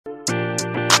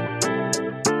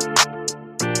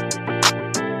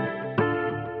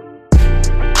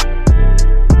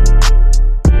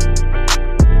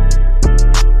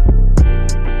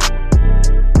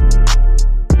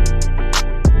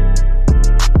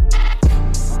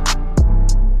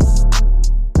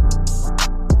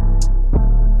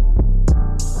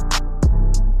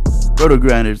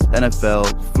RotoGrinders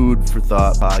NFL Food for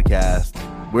Thought podcast.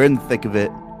 We're in the thick of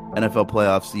it, NFL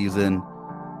playoff season.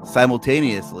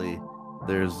 Simultaneously,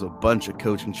 there's a bunch of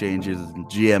coaching changes and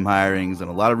GM hirings and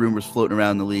a lot of rumors floating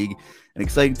around the league. An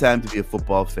exciting time to be a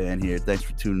football fan here. Thanks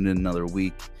for tuning in another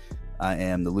week. I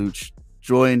am the Luuch,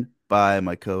 joined by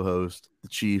my co-host, the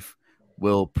Chief,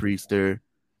 Will Priester.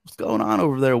 What's going on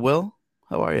over there, Will?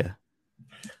 How are you?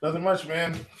 Nothing much,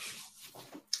 man.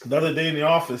 Another day in the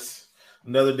office,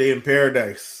 another day in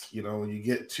paradise. You know, when you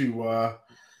get to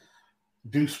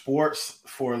do sports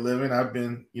for a living. I've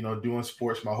been, doing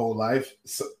sports my whole life.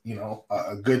 So,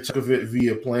 a good chunk of it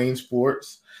via playing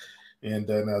sports. And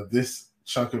now this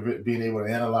chunk of it being able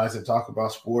to analyze and talk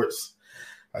about sports,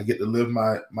 I get to live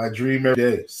my dream every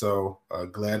day. So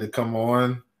glad to come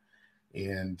on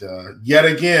and yet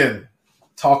again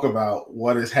talk about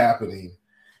what is happening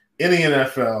in the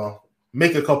NFL,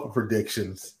 make a couple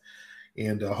predictions,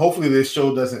 and hopefully this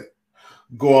show doesn't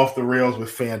go off the rails with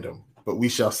fandom, but we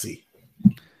shall see.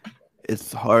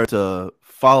 It's hard to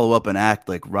follow up and act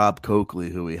like Rob Coakley,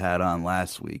 who we had on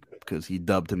last week, because he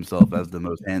dubbed himself as the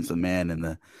most handsome man in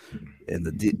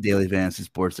the daily fantasy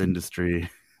sports industry.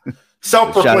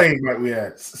 Self-proclaimed, like we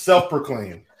had.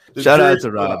 Self-proclaimed. Shout out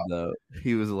to Rob, though.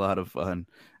 He was a lot of fun.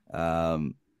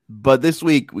 But this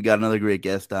week, we got another great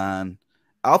guest on.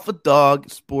 Alpha Dog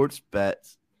Sports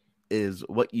Bets is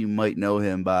what you might know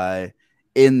him by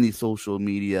in the social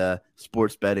media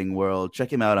sports betting world.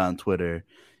 Check him out on Twitter.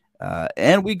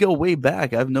 And we go way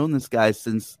back. I've known this guy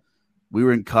since we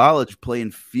were in college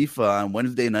playing FIFA on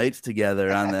Wednesday nights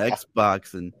together on the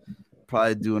Xbox and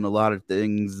probably doing a lot of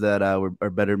things that are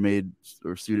better made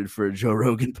or suited for a Joe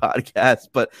Rogan podcast.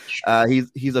 But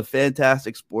he's a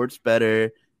fantastic sports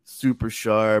bettor, super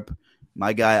sharp.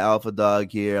 My guy, Alpha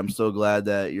Dog here. I'm so glad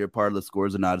that you're a part of the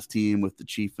Scores and Odds team with the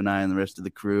Chief and I and the rest of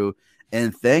the crew.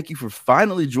 And thank you for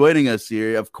finally joining us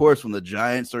here. Of course, when the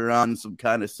Giants are on some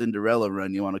kind of Cinderella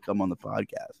run, you want to come on the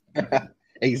podcast.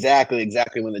 Exactly.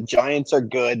 When the Giants are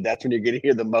good, that's when you're going to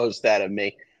hear the most out of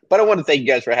me. But I want to thank you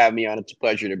guys for having me on. It's a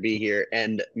pleasure to be here.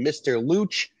 And Mr.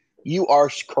 Luuch, you are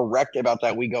correct about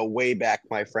that. We go way back,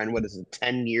 my friend. What is it,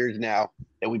 10 years now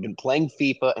that we've been playing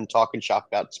FIFA and talking shop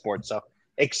about sports. So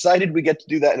excited we get to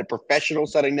do that in a professional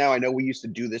setting now. I know we used to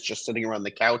do this just sitting around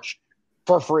the couch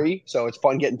for free. So it's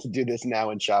fun getting to do this now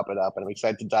and chop it up. And I'm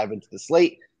excited to dive into the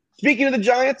slate. Speaking of the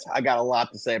Giants, I got a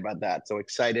lot to say about that. So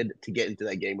excited to get into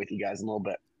that game with you guys in a little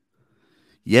bit.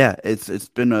 Yeah, it's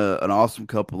been an awesome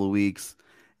couple of weeks.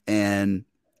 And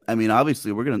I mean,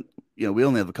 obviously we're going to, we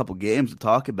only have a couple games to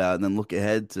talk about and then look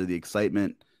ahead to the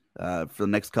excitement for the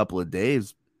next couple of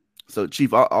days. So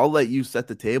Chief, I'll let you set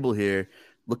the table here.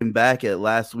 Looking back at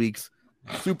last week's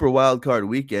super wild card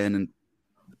weekend, and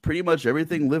pretty much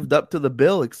everything lived up to the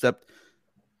bill except,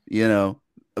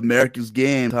 America's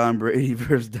game, Tom Brady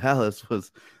versus Dallas,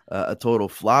 was a total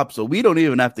flop. So we don't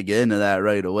even have to get into that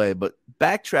right away. But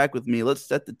backtrack with me. Let's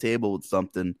set the table with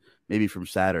something maybe from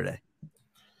Saturday.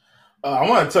 I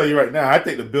want to tell you right now, I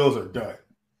think the Bills are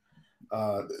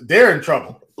done. They're in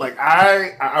trouble. Like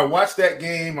I watched that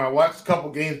game. I watched a couple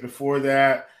games before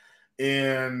that,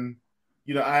 and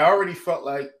I already felt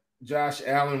like Josh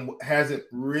Allen hasn't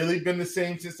really been the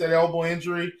same since that elbow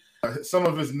injury. Some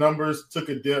of his numbers took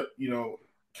a dip,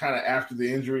 kind of after the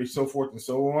injury, so forth and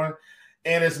so on.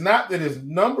 And it's not that his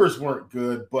numbers weren't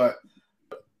good, but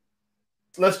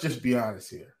let's just be honest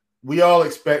here. We all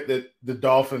expected the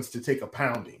Dolphins to take a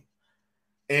pounding.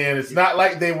 And it's not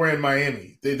like they were in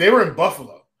Miami. They were in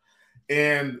Buffalo.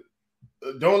 And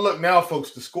don't look now,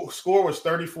 folks. The score was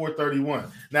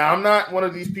 34-31. Now, I'm not one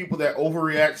of these people that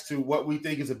overreacts to what we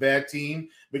think is a bad team,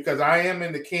 because I am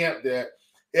in the camp that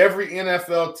every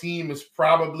NFL team is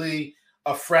probably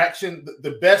a fraction.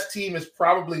 The best team is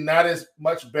probably not as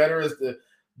much better as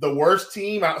the worst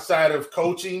team outside of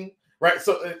coaching, right?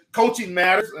 So coaching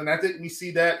matters, and I think we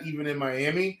see that even in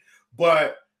Miami.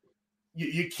 But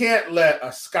you can't let a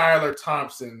Skylar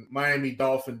Thompson Miami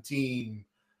Dolphin team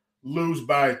lose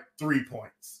by 3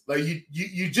 points. Like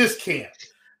you just can't.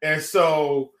 And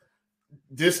so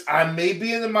I may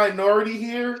be in the minority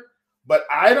here, but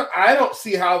I don't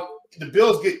see how the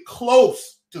Bills get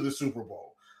close to the Super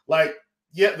Bowl. Like,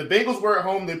 yeah, the Bengals were at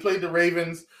home. They played the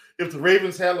Ravens. If the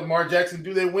Ravens had Lamar Jackson,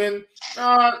 do they win?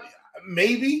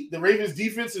 Maybe. The Ravens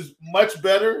defense is much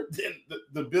better than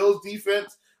the Bills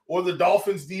defense or the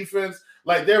Dolphins defense.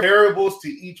 Like, there are variables to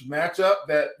each matchup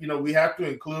that, we have to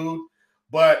include.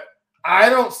 But I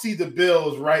don't see the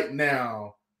Bills right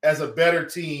now as a better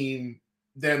team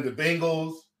than the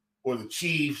Bengals or the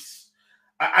Chiefs.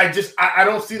 I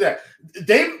don't see that.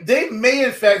 They may,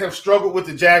 in fact, have struggled with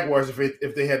the Jaguars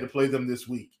if they had to play them this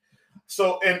week.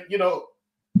 So, and,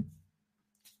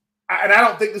 and I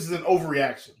don't think this is an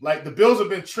overreaction. Like, the Bills have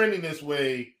been trending this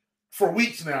way for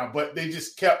weeks now, but they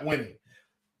just kept winning.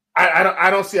 I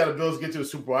don't see how the Bills get to the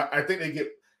Super Bowl. I think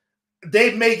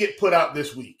they may get put out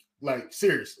this week. Like,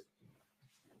 seriously.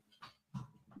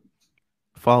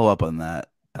 Follow up on that,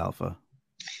 Alpha.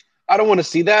 I don't want to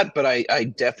see that, but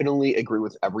I definitely agree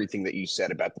with everything that you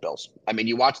said about the Bills. I mean,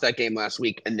 you watched that game last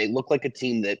week, and they look like a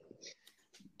team that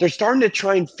they're starting to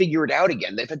try and figure it out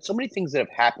again. They've had so many things that have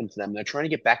happened to them. They're trying to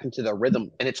get back into their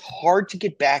rhythm, and it's hard to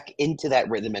get back into that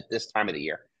rhythm at this time of the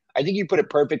year. I think you put it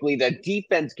perfectly. That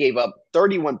defense gave up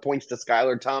 31 points to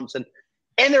Skylar Thompson,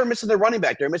 and they were missing their running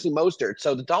back. They were missing Mostert.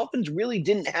 So the Dolphins really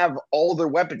didn't have all their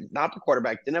weapons. Not the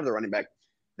quarterback, didn't have the running back.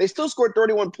 They still scored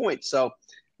 31 points. So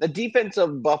the defense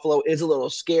of Buffalo is a little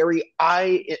scary.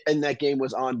 In that game,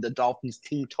 was on the Dolphins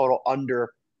team total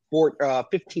under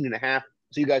 15.5.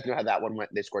 So you guys know how that one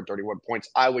went. They scored 31 points.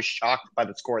 I was shocked by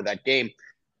the score of that game.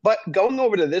 But going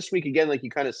over to this week again, like you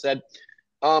kind of said,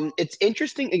 it's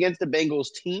interesting against the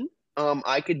Bengals team.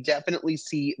 I could definitely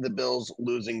see the Bills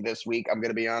losing this week. I'm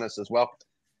going to be honest as well.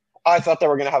 I thought they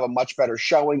were going to have a much better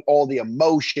showing. All the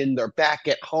emotion. They're back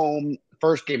at home.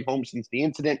 First game home since the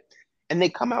incident. And they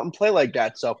come out and play like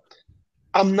that. So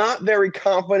I'm not very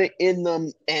confident in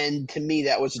them. And to me,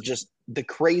 that was just the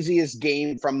craziest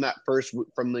game from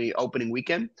the opening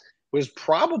weekend was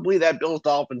probably that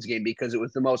Bills-Dolphins game because it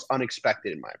was the most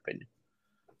unexpected, in my opinion.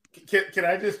 Can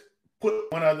I just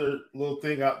put one other little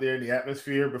thing out there in the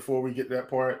atmosphere before we get to that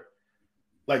part?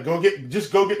 Like, go get the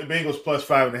Bengals plus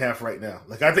 5.5 right now.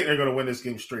 Like, I think they're going to win this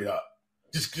game straight up.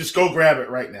 Just go grab it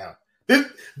right now.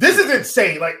 This is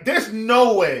insane. Like, there's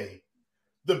no way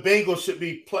the Bengals should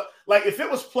be like, if it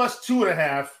was plus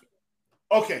 2.5,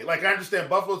 okay. Like, I understand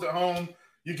Buffalo's at home.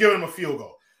 You're giving them a field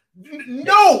goal.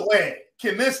 No way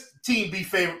can this team be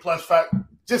favored plus 5.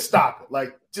 Just stop it.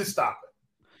 Like, just stop it.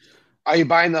 Are you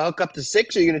buying the hook up to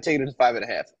 6 or are you going to take it to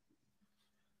 5.5?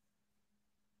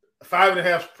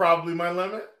 5.5 is probably my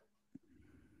limit.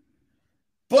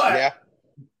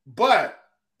 But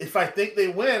if I think they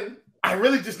win, I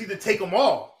really just need to take them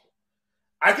all.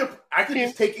 I could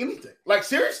just take anything. Like,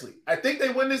 seriously, I think they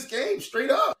win this game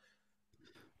straight up.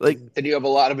 Like, did you have a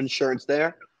lot of insurance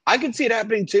there? I can see it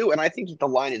happening too, and I think that the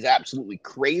line is absolutely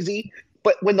crazy.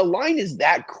 But when the line is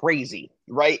that crazy,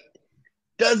 right,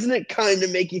 doesn't it kind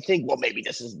of make you think, well, maybe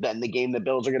this is then the game the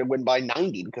Bills are going to win by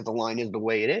 90 because the line is the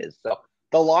way it is. So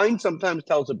the line sometimes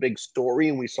tells a big story,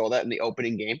 and we saw that in the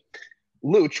opening game.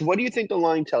 Luuch, what do you think the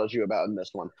line tells you about in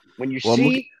this one? When you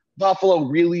see Buffalo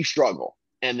really struggle,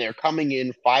 and they're coming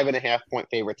in 5.5-point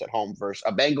favorites at home versus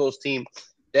a Bengals team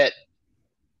that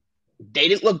they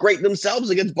didn't look great themselves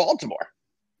against Baltimore.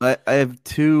 I have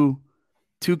two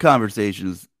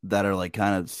conversations that are like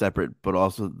kind of separate but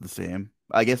also the same.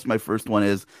 I guess my first one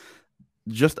is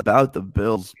just about the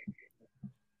Bills.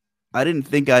 I didn't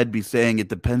think I'd be saying it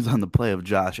depends on the play of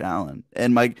Josh Allen.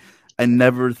 And I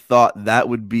never thought that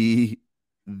would be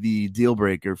the deal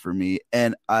breaker for me.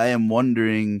 And I am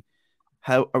wondering,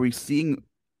 how are we seeing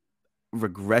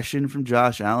regression from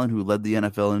Josh Allen, who led the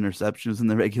NFL interceptions in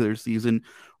the regular season?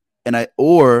 And I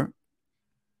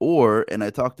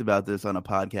talked about this on a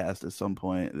podcast at some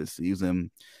point this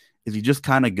season, is he just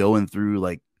kind of going through,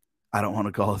 like, I don't want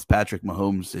to call this Patrick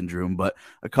Mahomes syndrome, but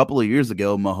a couple of years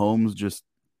ago, Mahomes just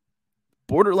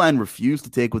borderline refused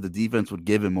to take what the defense would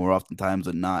give him more oftentimes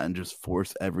than not and just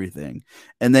force everything.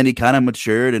 And then he kind of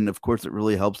matured, and of course it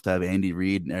really helps to have Andy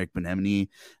Reid and Eric Bieniemy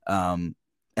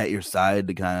at your side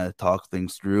to kind of talk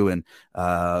things through. And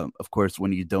of course,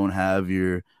 when you don't have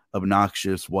your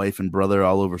obnoxious wife and brother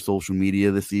all over social media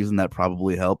this season, that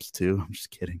probably helps too. I'm just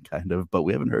kidding, kind of, but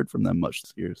we haven't heard from them much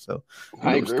this year, so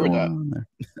I agree with that.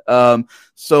 And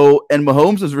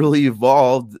Mahomes has really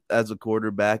evolved as a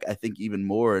quarterback, I think, even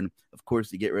more. And of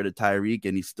course, you get rid of Tyreek,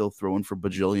 and he's still throwing for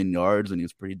bajillion yards, and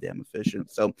he's pretty damn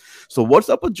efficient. So what's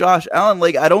up with Josh Allen?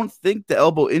 Like, I don't think the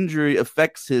elbow injury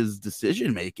affects his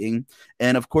decision making.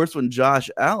 And of course, when Josh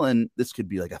Allen, this could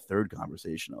be like a third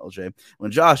conversation, LJ.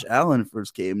 When Josh Allen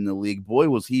first came in the league, boy,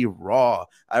 was he raw.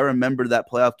 I remember that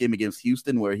playoff game against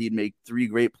Houston where he'd make 3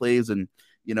 great plays and,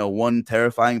 one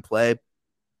terrifying play.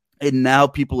 And now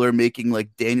people are making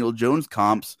like Daniel Jones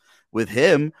comps with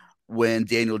him. When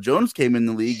Daniel Jones came in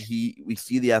the league, we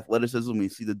see the athleticism, we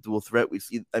see the dual threat,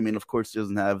 of course he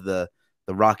doesn't have the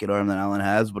rocket arm that Allen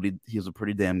has, but he has a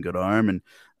pretty damn good arm, and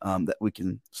that we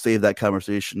can save that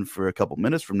conversation for a couple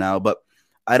minutes from now. But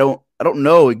I don't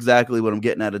know exactly what I'm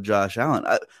getting out of Josh Allen.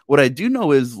 What I do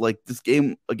know is, like, this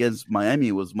game against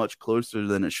Miami was much closer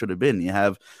than it should have been. You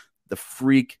have the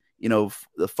freak, the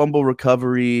fumble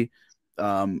recovery,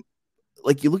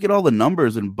 like, you look at all the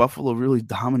numbers, and Buffalo really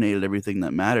dominated everything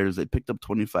that matters. They picked up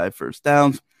 25 first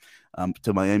downs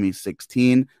to Miami's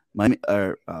 16.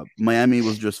 Miami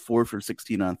was just 4 for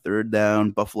 16 on third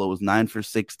down. Buffalo was 9 for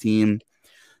 16.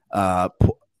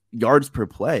 Yards per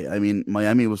play. I mean,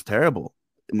 Miami was terrible.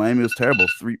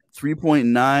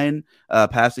 3.9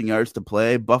 passing yards to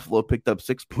play. Buffalo picked up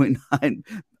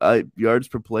 6.9 yards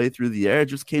per play through the air. It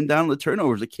just came down to the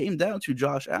turnovers. It came down to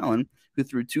Josh Allen, who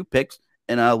threw 2 picks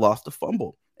and lost a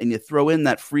fumble. And you throw in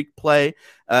that freak play.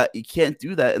 You can't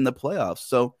do that in the playoffs.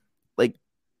 So, like,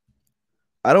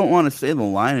 I don't want to say the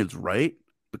line is right,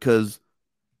 because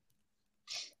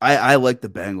I like the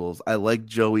Bengals. I like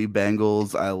Joey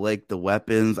Bengals. I like the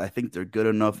weapons. I think they're good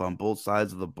enough on both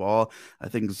sides of the ball. I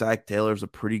think Zach Taylor's a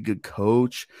pretty good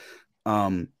coach.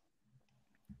 So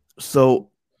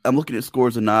I'm looking at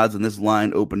scores and odds, and this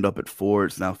line opened up at 4.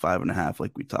 It's now 5.5,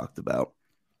 like we talked about.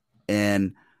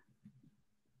 And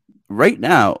right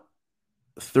now,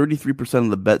 33% of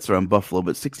the bets are on Buffalo,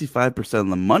 but 65% of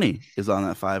the money is on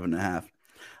that 5.5.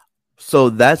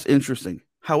 So that's interesting.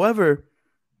 However,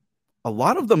 a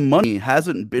lot of the money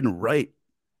hasn't been right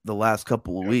the last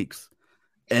couple of weeks.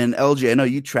 And LG, I know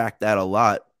you track that a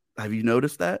lot. Have you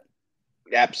noticed that?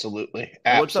 Absolutely.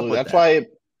 What's up with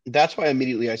That's why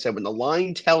immediately I said, when the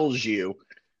line tells you,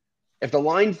 if the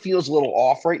line feels a little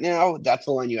off right now, that's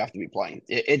the line you have to be playing.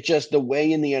 It just, the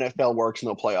way in the NFL works in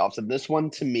the playoffs. And this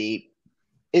one, to me,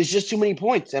 is just too many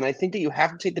points. And I think that you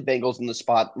have to take the Bengals in the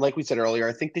spot. Like we said earlier,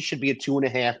 I think this should be a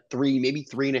 2.5, 3, maybe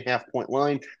 3.5 point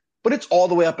line. But it's all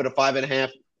the way up at a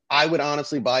 5.5. I would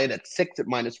honestly buy it at 6 at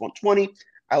 -120.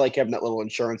 I like having that little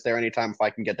insurance there. Anytime if I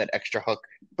can get that extra hook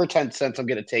for 10 cents, I'm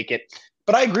going to take it.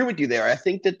 But I agree with you there. I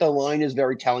think that the line is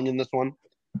very telling in this one.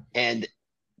 And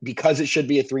because it should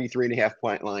be a 3.5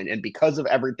 point line, and because of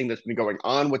everything that's been going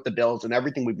on with the Bills and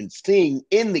everything we've been seeing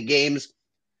in the games,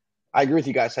 I agree with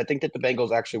you guys. I think that the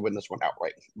Bengals actually win this one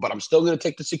outright. But I'm still going to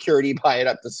take the security, buy it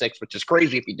up to 6, which is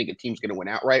crazy if you think a team's going to win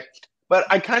outright. But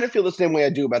I kind of feel the same way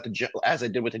as I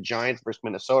did with the Giants versus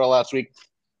Minnesota last week,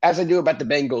 as I do about the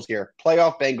Bengals here.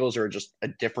 Playoff Bengals are just a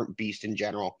different beast in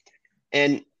general.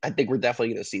 And I think we're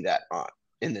definitely going to see that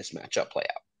in this matchup play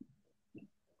out.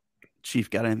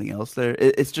 Chief, got anything else there?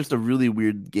 It's just a really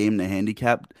weird game to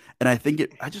handicap, and I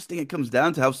just think it comes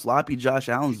down to how sloppy Josh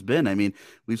Allen's been. I mean,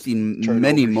 we've seen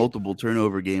multiple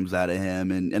turnover games out of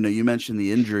him, and you mentioned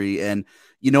the injury, and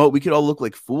you know what? We could all look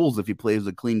like fools if he plays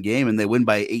a clean game and they win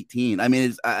by 18. I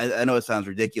mean, I know it sounds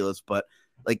ridiculous, but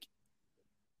like,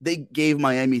 they gave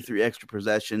Miami 3 extra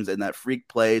possessions, and that freak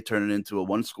play turned it into a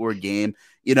 1-score game.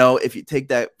 You know, if you take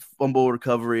that fumble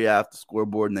recovery off the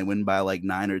scoreboard and they win by like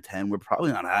 9 or 10, we're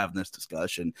probably not having this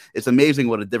discussion. It's amazing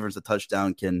what a difference a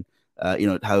touchdown can,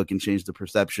 how it can change the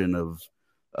perception of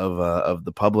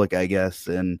the public, I guess.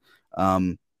 And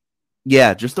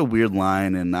yeah, just a weird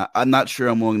line. And I'm not sure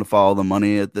I'm willing to follow the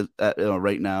money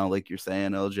right now, like you're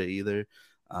saying, LJ, either.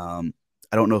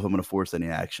 I don't know if I'm going to force any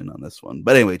action on this one.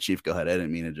 But anyway, Chief, go ahead. I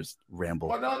didn't mean to just ramble.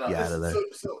 Well, no. Out of there.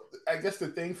 So I guess the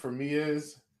thing for me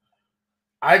is,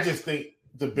 I just think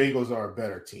the Bengals are a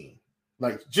better team.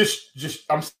 Like, just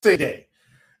I'm saying today.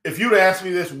 If you'd asked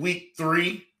me this week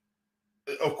 3,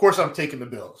 of course I'm taking the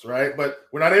Bills, right? But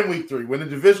we're not in week 3. We're in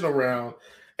the divisional round,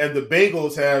 and the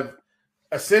Bengals have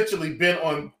essentially been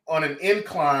on an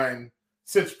incline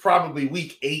since probably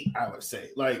week 8, I would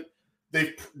say. Like,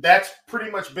 that's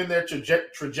pretty much been their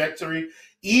trajectory,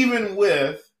 even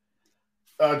with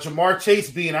Jamar Chase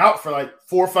being out for like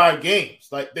 4 or 5 games.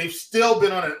 Like, they've still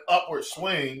been on an upward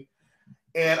swing,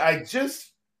 and I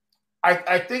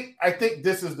think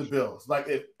this is the Bills. Like,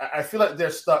 I feel like they're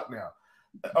stuck now.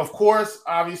 Of course,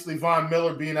 obviously, Von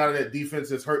Miller being out of that defense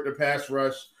has hurt their pass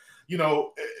rush. You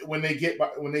know, when they get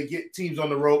teams on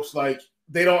the ropes, like,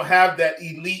 they don't have that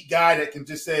elite guy that can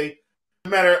just say, no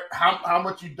matter how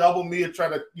much you double me or try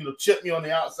to, chip me on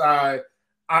the outside,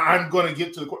 I'm going to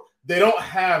get to the court. They don't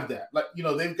have that. Like,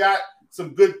 they've got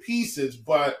some good pieces,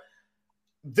 but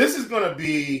this is going to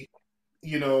be,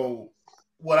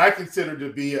 what I consider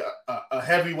to be a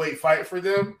heavyweight fight for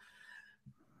them.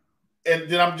 And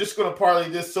then I'm just going to parlay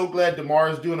this. So glad DeMar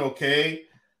is doing okay.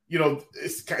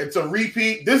 It's a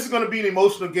repeat. This is going to be an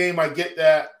emotional game. I get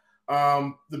that.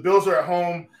 The Bills are at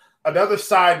home. Another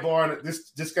sidebar, and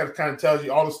this just kind of tells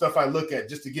you all the stuff I look at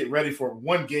just to get ready for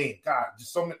one game. God,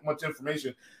 just so much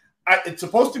information. It's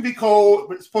supposed to be cold,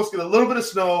 but it's supposed to get a little bit of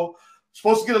snow,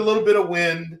 supposed to get a little bit of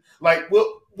wind. Like,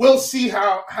 we'll see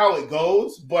how it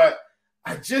goes, but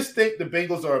I just think the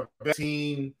Bengals are a better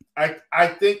team. I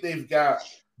think they've got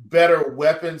better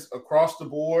weapons across the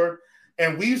board,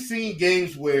 and we've seen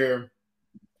games where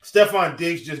Stephon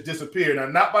Diggs just disappeared. Now,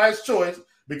 not by his choice,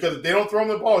 because if they don't throw him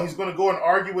the ball, he's going to go and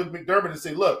argue with McDermott and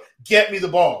say, look, get me the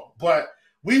ball. But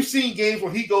we've seen games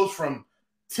where he goes from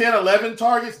 10, 11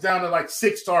 targets down to like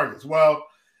 6 targets. Well,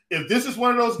 if this is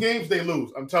one of those games, they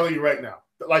lose. I'm telling you right now.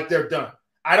 Like, they're done.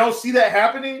 I don't see that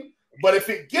happening, but if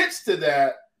it gets to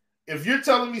that, if you're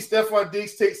telling me Stephon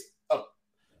Diggs takes a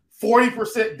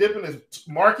 40% dip in his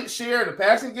market share in the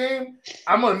passing game,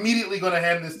 I'm immediately going to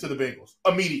hand this to the Bengals.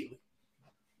 Immediately.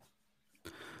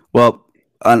 Well,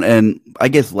 and I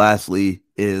guess lastly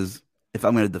is, if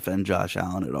I'm going to defend Josh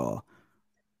Allen at all,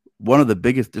 one of the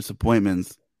biggest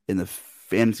disappointments in the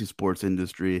fantasy sports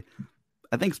industry,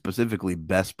 I think specifically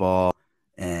best ball,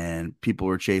 and people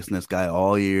were chasing this guy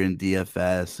all year in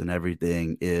DFS and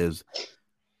everything, is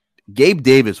Gabe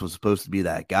Davis was supposed to be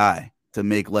that guy to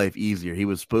make life easier. He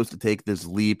was supposed to take this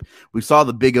leap. We saw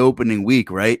the big opening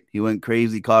week, right? He went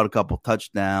crazy, caught a couple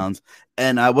touchdowns.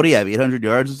 And what do you have, 800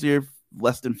 yards this year?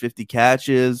 Less than 50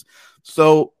 catches.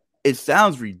 So it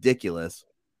sounds ridiculous,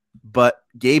 but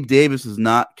Gabe Davis is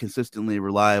not consistently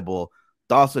reliable.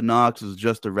 Dawson Knox is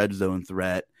just a red zone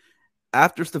threat.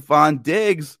 After Stephon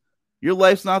Diggs, your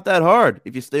life's not that hard.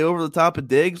 If you stay over the top of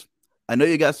Diggs, I know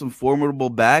you got some formidable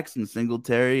backs in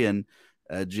Singletary and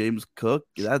James Cook.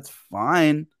 That's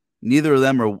fine. Neither of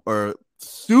them are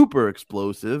super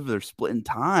explosive. They're splitting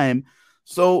time.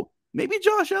 So maybe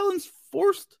Josh Allen's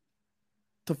forced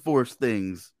to force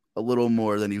things a little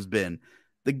more than he's been.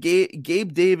 The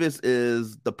Gabe Davis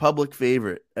is the public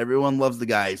favorite. Everyone loves the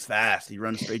guy. He's fast. He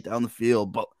runs straight down the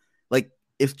field, but like,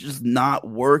 it's just not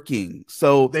working.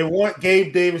 So they want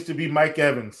Gabe Davis to be Mike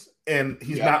Evans, and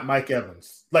he's not Mike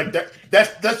Evans. Like that.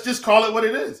 Let's just call it what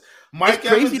it is. Mike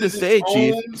Evans is crazy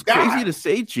to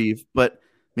say, Chief, but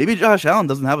maybe Josh Allen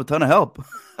doesn't have a ton of help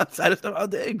outside of Stephon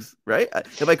Diggs, right?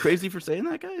 Am I crazy for saying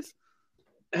that, guys?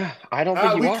 I don't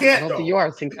think you are. I don't think you are.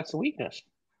 I think that's a weakness.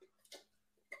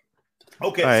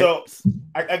 Okay, right. So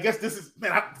I guess this is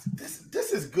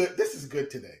this is good. This is good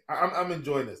today. I'm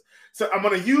enjoying this. So I'm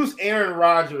going to use Aaron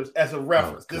Rodgers as a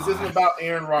reference. This isn't about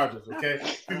Aaron Rodgers, okay?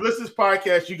 If you listen to this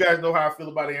podcast, you guys know how I feel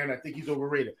about Aaron. I think he's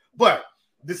overrated. But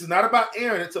this is not about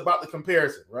Aaron. It's about the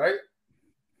comparison, right?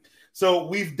 So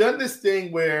we've done this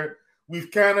thing where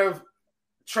we've kind of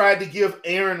tried to give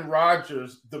Aaron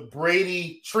Rodgers the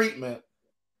Brady treatment.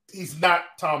 He's not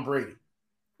Tom Brady,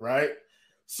 right?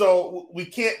 So we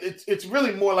can't. It's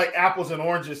really more like apples and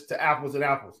oranges to apples and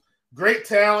apples. Great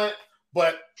talent,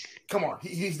 but come on,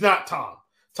 he's not Tom.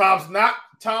 Tom's not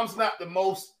the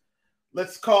most,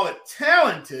 let's call it,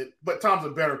 talented, but Tom's a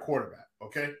better quarterback.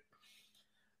 Okay.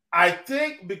 I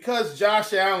think because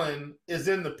Josh Allen is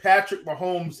in the Patrick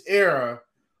Mahomes era,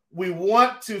 we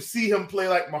want to see him play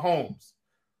like Mahomes,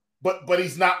 but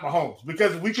he's not Mahomes,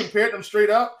 because if we compared them straight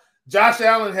up, Josh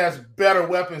Allen has better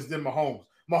weapons than Mahomes.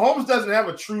 Mahomes doesn't have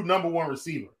a true number one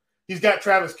receiver. He's got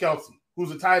Travis Kelce,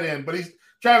 who's a tight end, but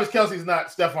Travis Kelce's not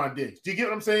Stephon Diggs. Do you get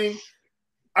what I'm saying?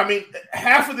 I mean,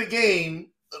 half of the game,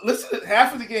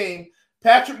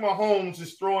 Patrick Mahomes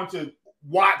is throwing to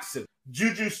Watson,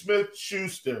 Juju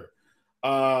Smith-Schuster,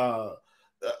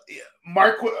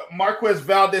 Marquez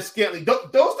Valdez-Scantling.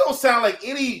 Those don't sound like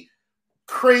any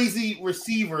crazy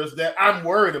receivers that I'm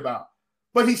worried about.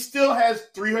 But he still has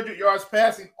 300 yards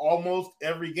passing almost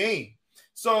every game.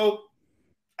 So,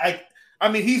 I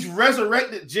mean, he's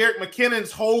resurrected Jerick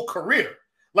McKinnon's whole career.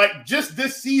 Like, just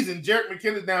this season, Jerick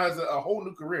McKinnon now has a whole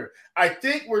new career. I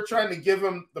think we're trying to give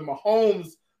him the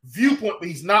Mahomes viewpoint, but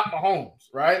he's not Mahomes,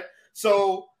 right?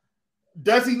 So,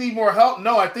 does he need more help?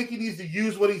 No, I think he needs to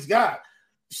use what he's got.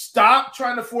 Stop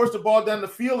trying to force the ball down the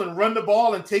field and run the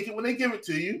ball and take it when they give it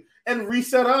to you, and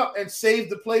reset up and save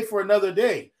the play for another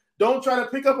day. Don't try to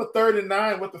pick up a 3rd and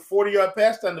 9 with a 40-yard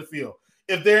pass down the field.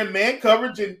 If they're in man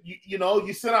coverage and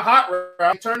you send a hot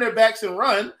route, turn their backs and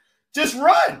run, just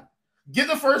run. Get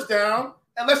the first down,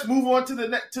 and let's move on to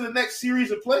the next series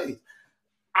of plays.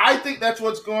 I think that's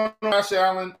what's going on with Josh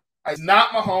Allen. It's not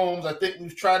Mahomes. I think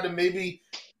we've tried to maybe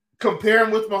compare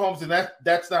him with Mahomes, and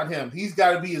that's not him. He's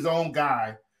got to be his own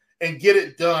guy and get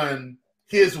it done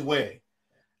his way.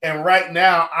 And right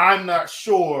now, I'm not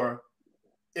sure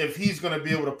if he's going to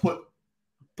be able to put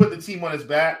the team on his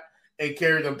back and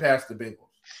carry them past the Bengals.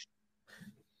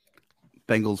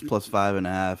 Bengals plus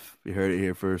 5.5. You heard it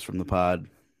here first from the pod.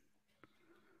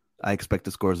 I expect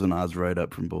the scores and odds right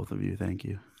up from both of you. Thank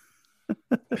you.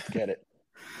 Let's get it.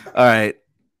 All right.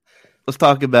 Let's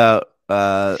talk about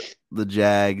the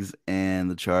Jags and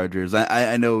the Chargers.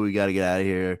 I know we got to get out of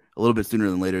here a little bit sooner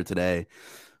than later today.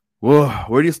 Whoa,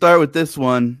 where do you start with this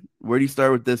one?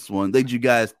 Did you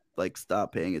guys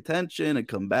stop paying attention and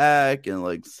come back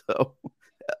and so?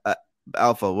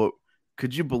 Alpha, what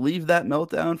could you believe that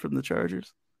meltdown from the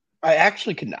Chargers? I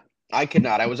actually could not. I could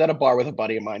not. I was at a bar with a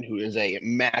buddy of mine who is a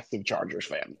massive Chargers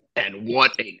fan. And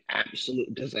what an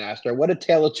absolute disaster. What a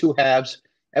tale of two halves.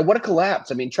 And what a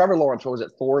collapse. I mean, Trevor Lawrence, what was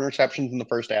it, 4 interceptions in the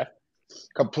first half?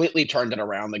 Completely turned it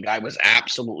around. The guy was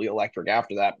absolutely electric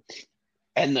after that.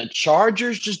 And the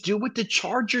Chargers just do what the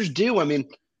Chargers do. I mean,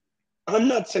 I'm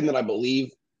not saying that I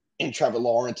believe in Trevor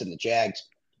Lawrence and the Jags,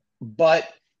 but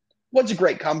what's a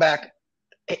great comeback?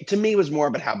 To me, it was more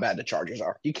about how bad the Chargers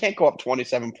are. You can't go up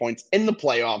 27 points in the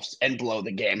playoffs and blow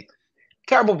the game.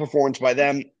 Terrible performance by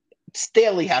them.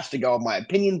 Staley has to go, in my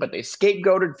opinion, but they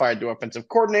scapegoated, fired the offensive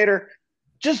coordinator.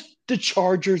 Just the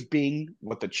Chargers being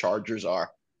what the Chargers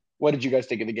are. What did you guys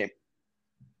think of the game?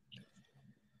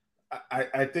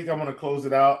 I think I'm going to close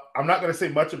it out. I'm not going to say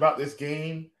much about this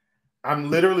game. I'm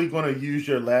literally going to use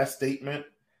your last statement.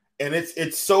 And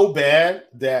it's so bad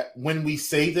that when we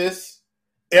say this,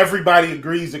 everybody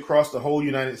agrees across the whole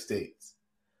United States.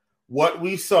 What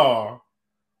we saw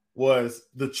was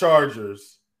the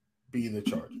Chargers being the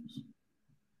Chargers.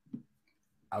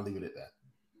 I'll leave it at that.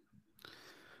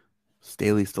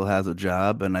 Staley still has a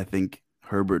job, and I think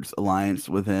Herbert's alliance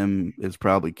with him is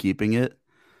probably keeping it.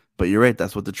 But you're right,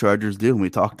 that's what the Chargers do. And we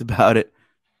talked about it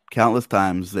countless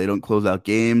times. They don't close out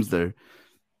games.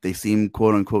 They seem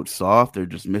quote unquote soft. They're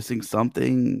just missing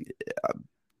something.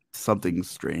 Something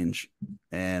strange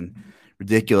and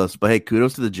ridiculous. But hey,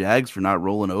 kudos to the Jags for not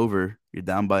rolling over. You're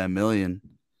down by 1 million.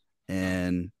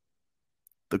 And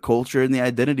the culture and the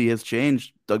identity has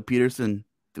changed. Doug Peterson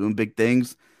doing big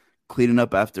things, cleaning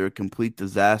up after a complete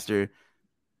disaster.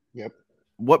 Yep.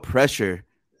 What pressure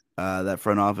that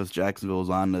front office Jacksonville is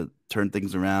on to turn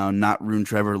things around, not ruin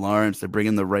Trevor Lawrence. They're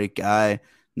bringing the right guy.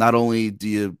 Not only do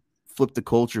you flip the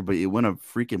culture, but you win a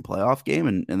freaking playoff game,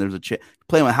 and there's a chance.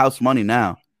 Playing with house money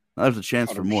now there's a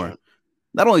chance 100%. For more.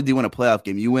 Not only do you win a playoff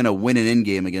game, you win a win-and-in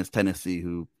game against Tennessee,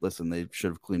 who, listen, they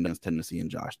should have cleaned against Tennessee and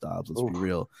Josh Dobbs. Let's be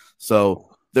real. So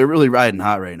they're really riding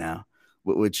hot right now,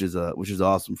 which is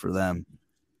awesome for them.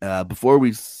 I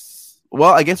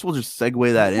guess we'll just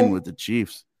segue that in with the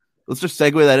Chiefs. Let's just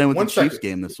segue that in with the Chiefs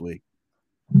game this week.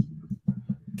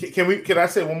 Can I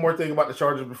say one more thing about the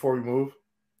Chargers before we move?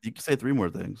 You can say 3 more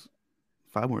things,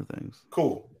 5 more things.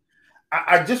 Cool.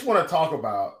 I just want to talk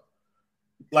about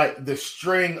like the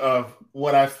string of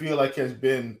what I feel like has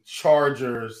been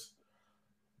Chargers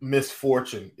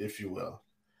misfortune, if you will.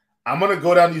 I'm going to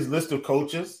go down these list of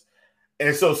coaches.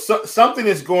 And so something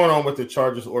is going on with the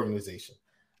Chargers organization.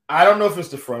 I don't know if it's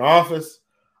the front office.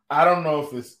 I don't know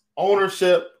if it's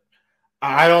ownership.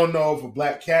 I don't know if a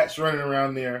black cat's running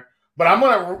around there. But I'm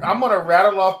gonna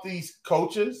rattle off these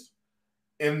coaches,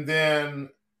 and then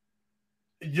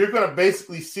you're gonna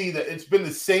basically see that it's been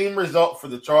the same result for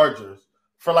the Chargers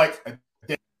for like a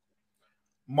day.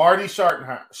 Marty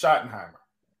Schottenheimer,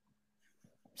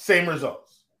 same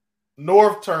results.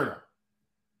 Norv Turner,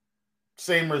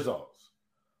 same results.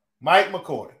 Mike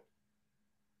McCoy,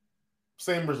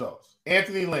 same results.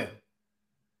 Anthony Lynn,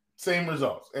 same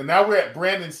results. And now we're at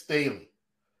Brandon Staley.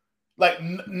 Like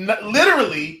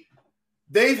literally,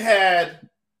 they've had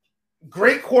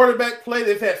great quarterback play.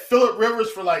 They've had Phillip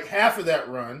Rivers for like half of that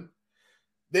run.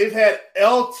 They've had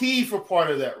LT for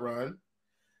part of that run.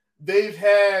 They've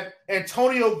had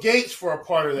Antonio Gates for a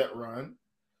part of that run.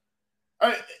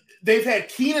 They've had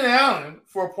Keenan Allen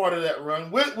for a part of that run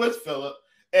with Phillip.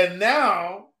 And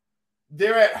now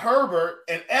they're at Herbert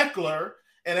and Eckler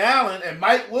and Allen and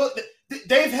Mike Will.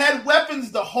 They've had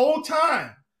weapons the whole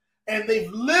time. And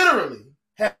they've literally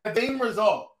had the same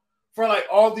result for like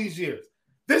all these years.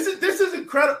 This is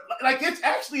incredible. Like, it's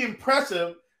actually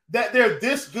impressive that they're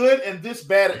this good and this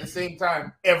bad at the same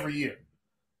time every year.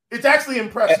 It's actually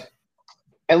impressive.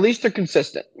 At least they're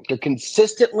consistent. They're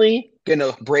consistently going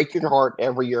to break your heart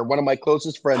every year. One of my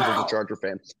closest friends is a Charger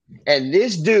fan. And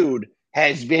this dude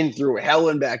has been through hell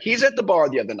and back. He's at the bar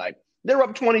the other night. They're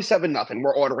up 27-0.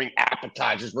 We're ordering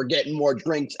appetizers. We're getting more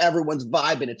drinks. Everyone's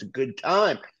vibing. It's a good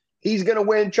time. He's going to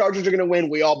win. Chargers are going to win.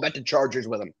 We all bet the Chargers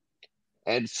with him.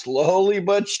 And slowly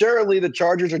but surely, the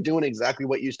Chargers are doing exactly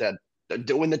what you said. They're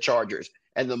doing the Chargers.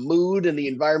 And the mood and the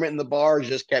environment in the bar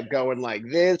just kept going like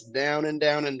this, down and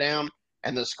down and down.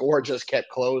 And the score just kept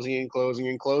closing and closing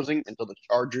and closing until the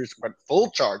Chargers went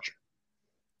full Charger.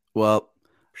 Well,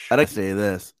 I'd like to say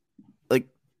this. Like,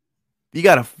 you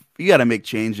gotta make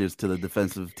changes to the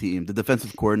defensive team, the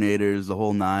defensive coordinators, the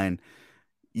whole nine.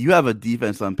 You have a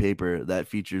defense on paper that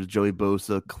features Joey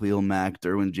Bosa, Khalil Mack,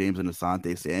 Derwin James, and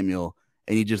Asante Samuel,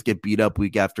 and you just get beat up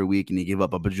week after week, and you give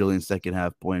up a bajillion second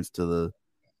half points to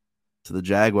the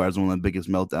Jaguars, one of the biggest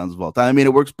meltdowns of all time. I mean,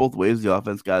 it works both ways. The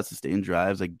offense got sustained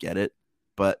drives. I get it,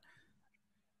 but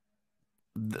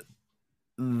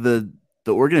the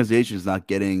organization is not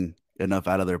getting enough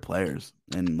out of their players.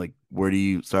 And like, where do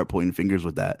you start pointing fingers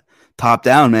with that? Top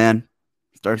down, man.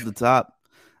 Starts at the top.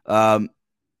 Segue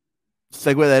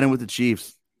that in with the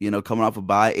Chiefs. Coming off a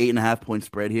bye, 8.5-point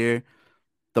spread here.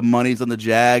 The money's on the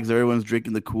Jags. Everyone's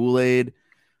drinking the Kool-Aid.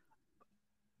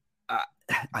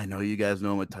 I know you guys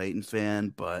know I'm a Titans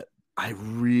fan, but I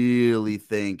really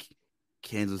think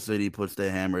Kansas City puts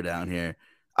the hammer down here.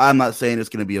 I'm not saying it's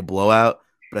going to be a blowout,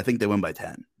 but I think they win by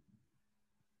 10.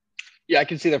 Yeah, I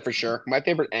can see that for sure. My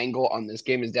favorite angle on this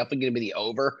game is definitely going to be the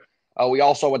over. We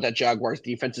all saw what that Jaguars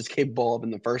defense is capable of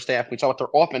in the first half. We saw what their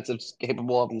offense is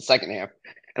capable of in the second half.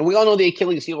 And we all know the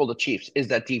Achilles heel of the Chiefs is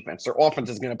that defense. Their offense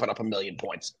is going to put up 1,000,000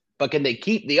 points. But can they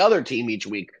keep the other team each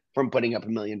week from putting up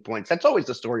 1,000,000 points? That's always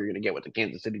the story you're going to get with the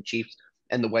Kansas City Chiefs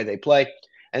and the way they play.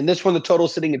 And this one, the total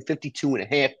sitting at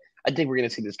 52.5. I think we're going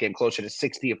to see this game closer to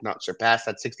 60, if not surpass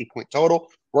that 60-point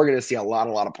total. We're going to see a lot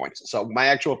of points. So my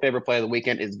actual favorite play of the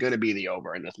weekend is going to be the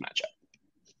over in this matchup.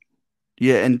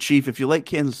 Yeah, and Chief, if you like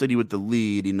Kansas City with the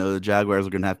lead, the Jaguars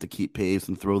are going to have to keep pace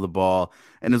and throw the ball.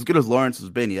 And as good as Lawrence has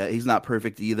been, he's not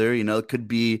perfect either. It could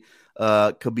be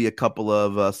a couple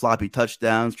of sloppy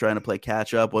touchdowns trying to play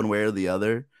catch up one way or the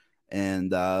other.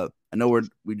 And I know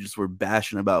we're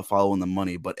bashing about following the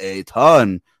money, but a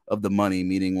ton of the money,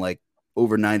 meaning like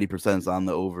over 90% is on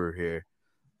the over here.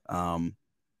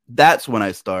 That's when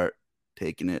I start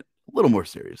taking it a little more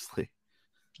seriously.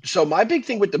 So my big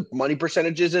thing with the money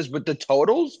percentages is with the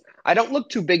totals, I don't look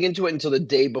too big into it until the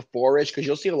day before-ish because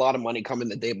you'll see a lot of money come in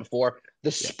the day before. The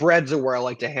spreads are where I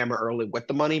like to hammer early with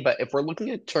the money. But if we're looking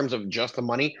in terms of just the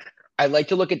money, I like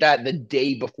to look at that the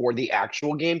day before the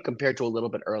actual game compared to a little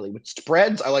bit early. With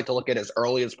spreads, I like to look at as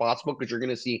early as possible because you're going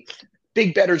to see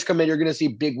big bettors come in. You're going to see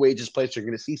big wages placed. You're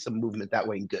going to see some movement that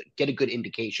way and get a good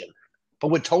indication. But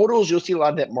with totals, you'll see a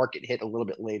lot of that market hit a little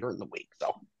bit later in the week.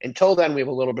 So until then, we have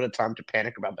a little bit of time to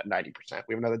panic about that 90%.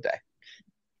 We have another day.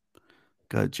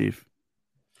 Go ahead, Chief.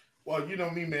 Well, you know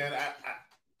me, man.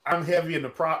 I'm heavy in the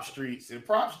prop streets, and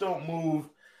props don't move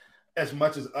as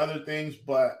much as other things,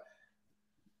 but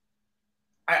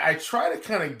I try to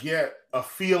kind of get a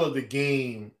feel of the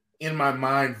game in my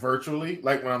mind virtually,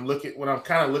 like when I'm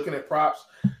kind of looking at props.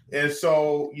 And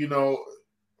so,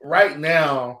 right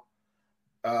now,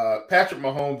 Patrick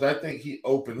Mahomes, I think he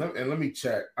opened, and let me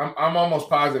check. I'm almost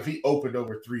positive he opened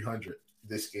over 300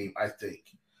 this game. I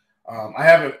think. I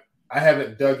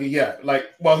haven't dug it yet.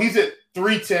 He's at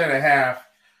 310.5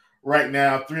 right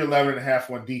now,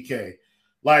 311.5 on DK.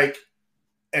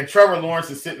 And Trevor Lawrence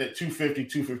is sitting at 250,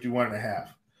 251.5.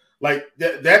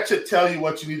 That should tell you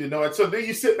what you need to know. And so then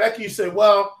you sit back and you say,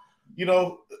 well,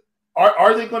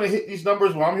 are they going to hit these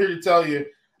numbers? Well, I'm here to tell you,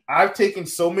 I've taken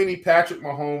so many Patrick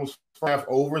Mahomes half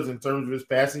overs in terms of his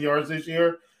passing yards this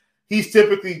year. He's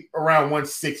typically around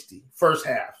 160 first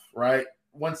half, right?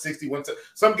 160, 170.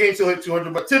 Some games he'll hit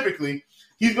 200, but typically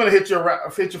he's going to hit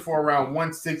you for around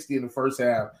 160 in the first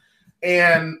half.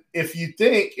 And if you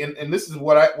think, and this is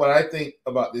what I think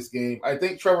about this game, I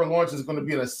think Trevor Lawrence is going to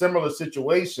be in a similar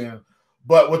situation,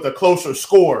 but with a closer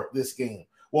score this game.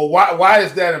 Well, why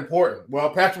is that important? Well,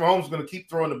 Patrick Mahomes is going to keep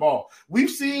throwing the ball. We've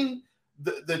seen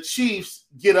the Chiefs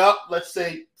get up, let's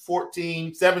say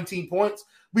 14, 17 points.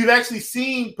 We've actually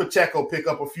seen Pacheco pick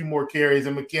up a few more carries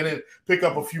and McKinnon pick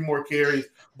up a few more carries.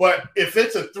 But if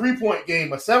it's a 3-point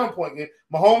game, a 7-point game,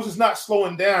 Mahomes is not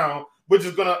slowing down, which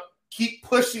is going to keep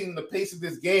pushing the pace of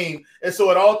this game. And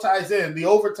so it all ties in. The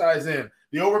over ties in.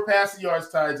 The over passing yards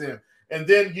ties in. And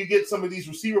then you get some of these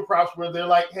receiver props where they're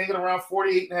hanging around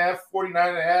 48.5,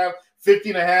 49.5,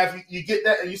 50.5. You get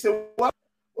that and you say, well,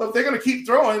 if they're going to keep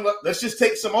throwing, let's just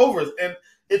take some overs. And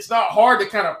it's not hard to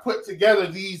kind of put together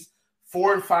these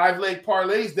 4 and 5 leg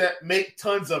parlays that make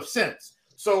tons of sense.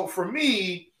 So for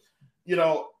me,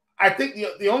 I think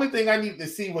the only thing I need to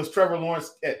see was Trevor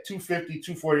Lawrence at 250,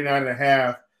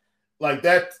 249.5.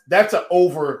 That's an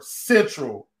over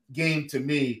central game to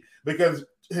me because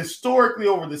historically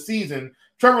over the season,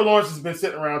 Trevor Lawrence has been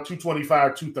sitting around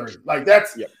 225,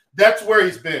 230. That's where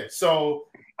he's been. So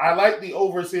I like the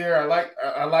overs here. I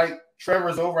like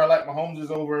Trevor's over. I like Mahomes'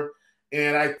 over.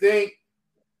 And I think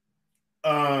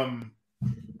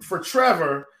for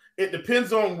Trevor, it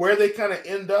depends on where they kind of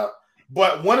end up.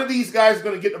 But one of these guys is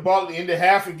going to get the ball at the end of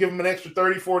half and give him an extra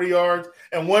 30, 40 yards.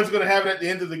 And one's going to have it at the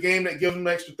end of the game that gives him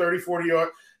an extra 30, 40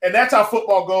 yards. And that's how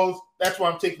football goes. That's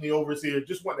why I'm taking the overs here.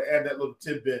 Just wanted to add that little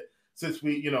tidbit since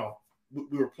we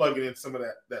were plugging in some of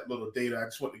that little data. I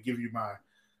just want to give you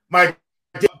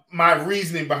my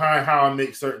reasoning behind how I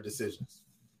make certain decisions.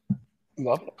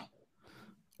 Love it.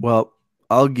 Well,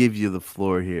 I'll give you the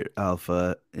floor here,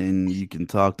 Alpha, and you can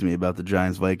talk to me about the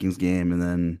Giants-Vikings game and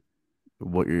then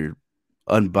what you're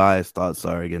unbiased thoughts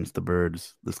are against the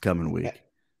Birds this coming week.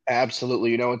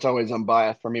 Absolutely. It's always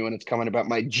unbiased for me when it's coming about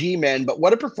my G-men, but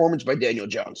what a performance by Daniel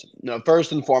Jones.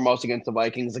 First and foremost against the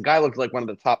Vikings, the guy looked like one of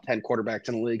the top 10 quarterbacks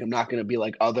in the league. I'm not going to be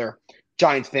like other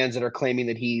Giants fans that are claiming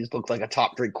that he's looked like a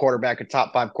top 3 quarterback, a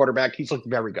top 5 quarterback. He's looked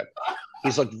very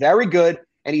good.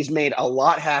 And he's made a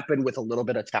lot happen with a little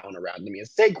bit of talent around him. He has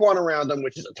Saquon around him,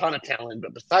 which is a ton of talent,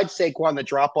 but besides Saquon, the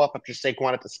drop-off after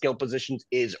Saquon at the skill positions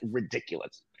is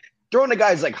ridiculous. Throwing to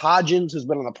guys like Hodgins, who's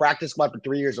been on the practice squad for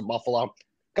 3 years at Buffalo,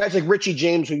 guys like Richie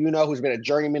James, who's been a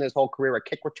journeyman his whole career, a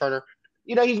kick returner.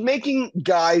 He's making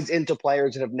guys into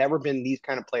players that have never been these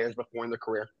kind of players before in their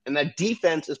career. And that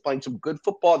defense is playing some good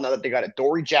football now that they got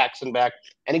Adoree Jackson back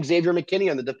and Xavier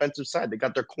McKinney on the defensive side. They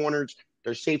got their corners,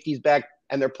 their safeties back,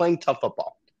 and they're playing tough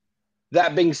football.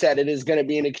 That being said, it is going to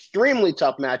be an extremely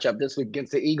tough matchup this week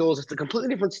against the Eagles. It's a completely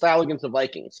different style against the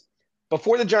Vikings.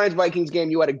 Before the Giants-Vikings game,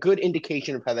 you had a good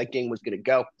indication of how that game was going to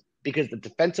go because the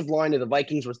defensive line of the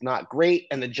Vikings was not great,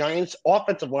 and the Giants'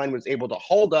 offensive line was able to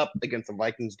hold up against the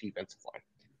Vikings' defensive line.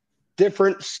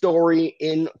 Different story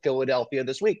in Philadelphia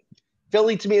this week.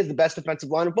 Philly, to me, is the best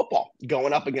defensive line in football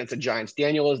going up against the Giants.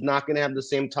 Daniel is not going to have the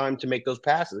same time to make those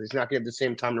passes. He's not going to have the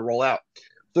same time to roll out.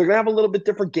 So they're going to have a little bit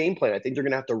different game plan. I think they're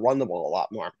going to have to run the ball a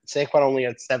lot more. Saquon only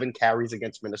had 7 carries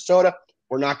against Minnesota.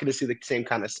 We're not going to see the same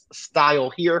kind of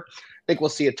style here. I think we'll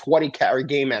see a 20-carry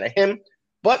game out of him.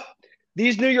 But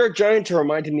these New York Giants are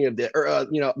reminding me of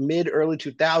the mid-early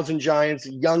 2000 Giants,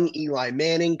 young Eli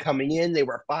Manning coming in. They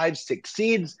were 5-6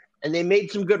 seeds, and they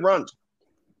made some good runs.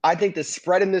 I think the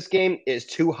spread in this game is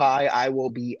too high. I will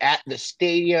be at the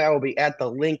stadium. I will be at the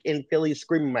Linc in Philly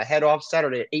screaming my head off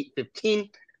Saturday at 8:15.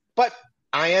 But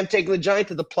I am taking the Giants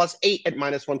to the +8 at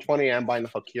 -120. I'm buying the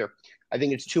hook here. I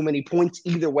think it's too many points.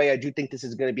 Either way, I do think this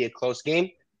is going to be a close game.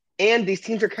 And these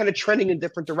teams are kind of trending in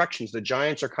different directions. The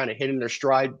Giants are kind of hitting their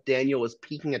stride. Daniel is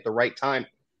peaking at the right time.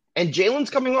 And Jalen's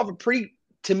coming off a pretty,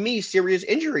 to me, serious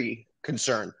injury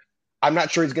concern. I'm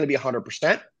not sure he's going to be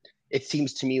 100%. It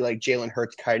seems to me like Jalen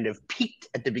Hurts kind of peaked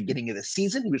at the beginning of the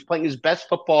season. He was playing his best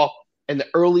football in the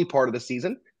early part of the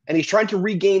season, and he's trying to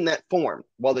regain that form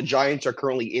while the Giants are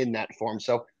currently in that form.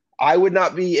 So I would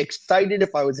not be excited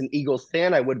if I was an Eagles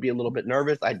fan. I would be a little bit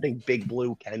nervous. I think Big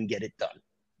Blue can get it done.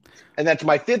 And that's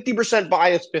my 50%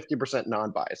 bias, 50%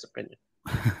 non-bias opinion.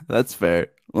 That's fair.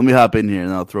 Let me hop in here,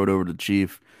 and I'll throw it over to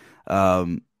Chief.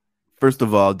 First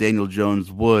of all, Daniel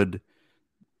Jones would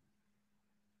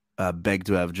beg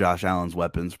to have Josh Allen's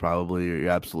weapons, probably. You're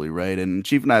absolutely right. And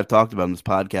Chief and I have talked about in this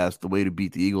podcast, the way to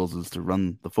beat the Eagles is to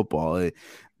run the football.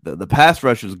 The pass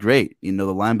rush is great. The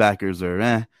linebackers are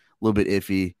a little bit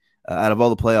iffy. Out of all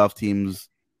the playoff teams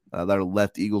that are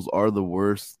left, Eagles are the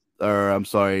worst.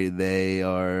 They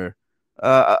are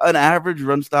an average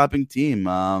run-stopping team.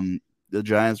 The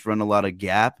Giants run a lot of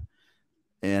gap,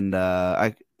 and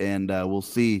we'll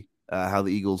see how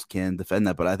the Eagles can defend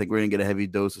that. But I think we're going to get a heavy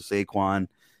dose of Saquon,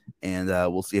 and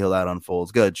we'll see how that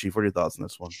unfolds. Good, Chief. What are your thoughts on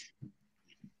this one?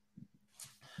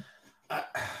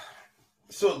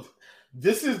 So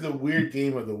this is the weird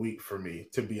game of the week for me,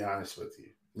 to be honest with you.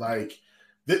 Like,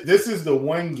 this is the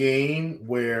one game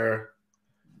where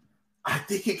I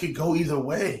think it could go either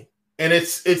way. And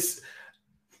it's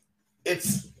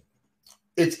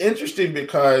interesting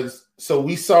because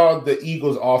we saw the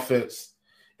Eagles offense,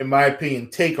 in my opinion,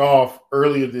 take off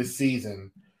earlier this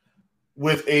season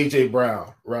with A.J.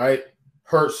 Brown, right?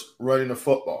 Hurts running the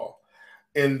football.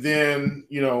 And then,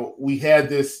 we had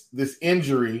this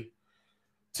injury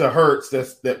to Hurts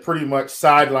that pretty much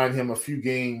sidelined him a few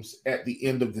games at the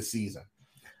end of the season.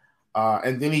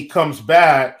 And then he comes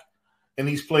back and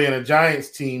he's playing a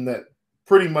Giants team that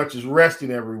pretty much is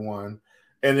resting everyone.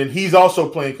 And then he's also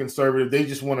playing conservative. They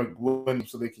just want to win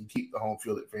so they can keep the home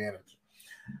field advantage.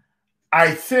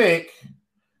 I think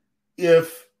the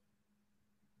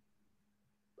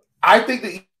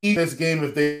Eagles game,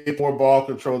 if they have more ball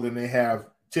control than they have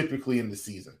typically in the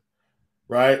season,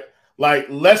 right? Like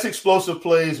less explosive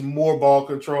plays, more ball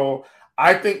control.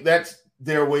 I think that's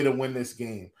their way to win this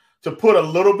game. To put a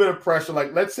little bit of pressure,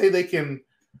 like let's say they can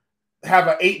have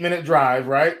an 8-minute drive,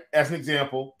 right? As an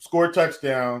example, score a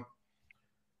touchdown.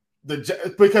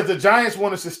 Because the Giants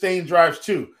want to sustain drives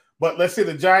too. But let's say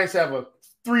the Giants have a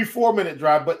 3-4 minute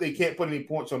drive, but they can't put any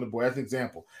points on the board. As an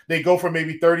example, they go for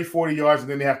maybe 30, 40 yards,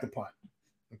 and then they have to punt.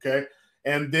 Okay.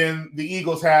 And then the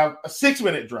Eagles have a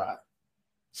 6-minute drive,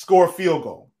 score a field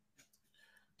goal.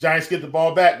 Giants get the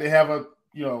ball back. They have a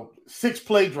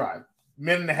 6-play drive,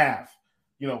 minute and a half,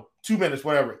 2 minutes,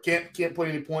 whatever. Can't put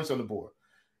any points on the board.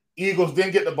 Eagles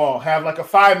then get the ball, have like a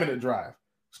 5-minute drive,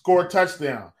 score a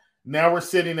touchdown. Now we're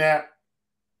sitting at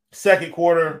second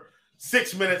quarter,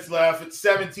 6 minutes left. It's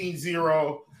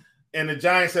 17-0. And the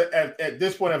Giants at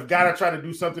this point have got to try to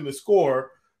do something to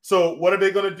score. So what are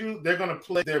they going to do? They're going to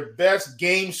play their best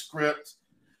game script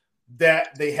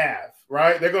that they have,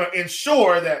 right? They're going to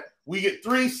ensure that we get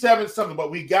 3-7 something, but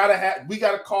we got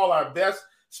to call our best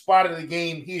spot of the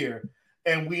game here.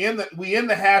 And we end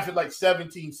the half at like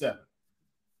 17-7,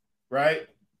 right?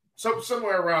 So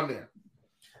somewhere around there.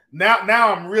 Now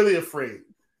I'm really afraid.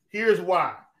 Here's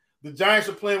why. The Giants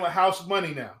are playing with house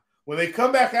money now. When they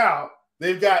come back out,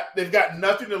 they've got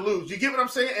nothing to lose. You get what I'm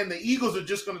saying? And the Eagles are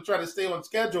just going to try to stay on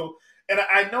schedule. And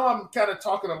I know I'm kind of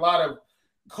talking a lot of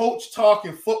coach talk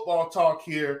and football talk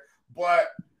here, but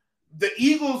the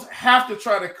Eagles have to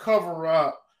try to cover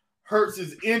up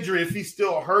Hurts' injury if he's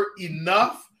still hurt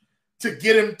enough to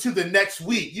get him to the next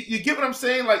week. You get what I'm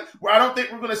saying? Like, where I don't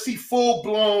think we're going to see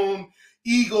full-blown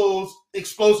Eagles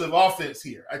explosive offense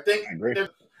here. I think they're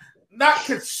not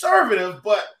conservative,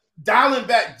 but dialing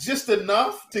back just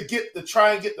enough to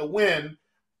try and get the win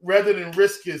rather than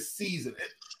risk his season.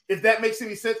 If that makes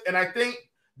any sense. And I think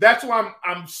that's why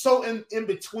I'm so in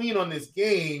between on this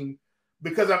game,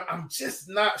 because I'm just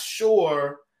not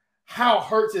sure how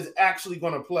Hurts is actually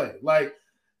going to play. Like,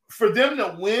 for them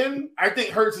to win, I think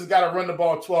Hurts has got to run the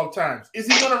ball 12 times. Is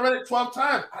he going to run it 12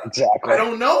 times? Exactly. I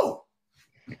don't know.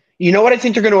 You know what I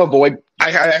think they're going to avoid?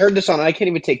 I heard this I can't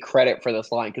even take credit for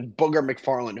this line because Booger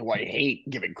McFarland, who I hate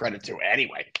giving credit to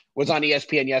anyway, was on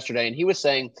ESPN yesterday, and he was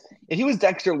saying if he was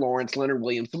Dexter Lawrence, Leonard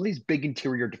Williams, some of these big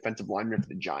interior defensive linemen for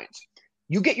the Giants,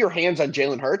 you get your hands on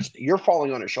Jalen Hurts, you're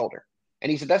falling on his shoulder.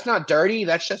 And he said, that's not dirty.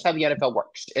 That's just how the NFL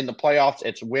works. In the playoffs,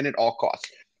 it's win at all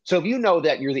costs. So if you know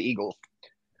that you're the Eagles,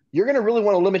 you're going to really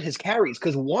want to limit his carries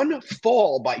because one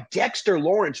fall by Dexter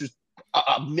Lawrence, who's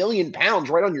a million pounds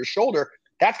right on your shoulder,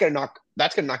 that's going to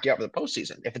knock you out for the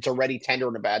postseason if it's already tender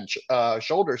and a bad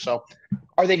shoulder. So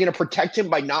are they going to protect him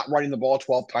by not running the ball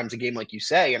 12 times a game like you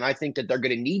say? And I think that they're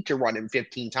going to need to run him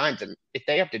 15 times. And if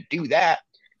they have to do that,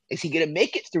 is he going to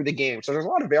make it through the game? So there's a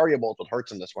lot of variables with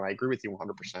Hurts in this one. I agree with you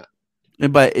 100%.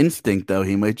 And by instinct, though,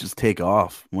 he might just take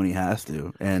off when he has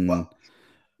to. And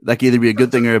that could either be a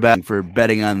good thing or a bad thing for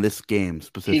betting on this game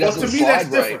specifically. Well, to me, that's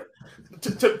different.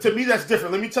 To me, that's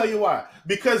different. Let me tell you why.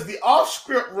 Because the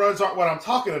off-script runs aren't what I'm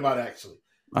talking about, actually.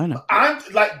 I know.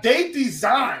 They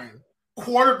design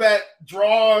quarterback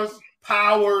draws,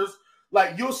 powers.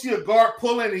 Like, you'll see a guard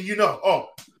pulling and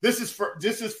this is for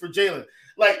Jalen.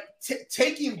 Like,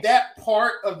 taking that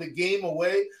part of the game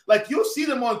away, like, you'll see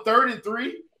them on 3rd and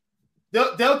 3.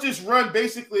 They'll just run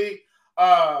basically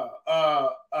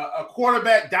a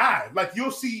quarterback dive. Like,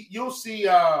 you'll see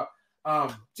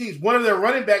one of their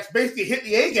running backs basically hit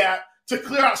the A-gap to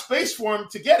clear out space for him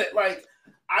to get it. Like,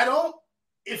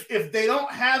 if they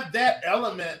don't have that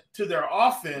element to their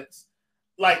offense,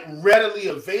 like, readily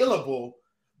available,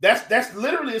 that's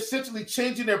literally essentially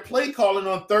changing their play calling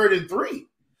on 3rd and 3.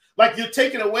 Like, you're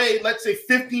taking away, let's say,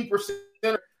 15%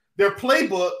 of their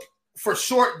playbook for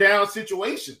short down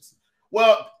situations.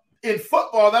 Well, in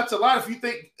football, that's a lot. If you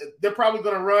think they're probably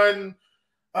going to run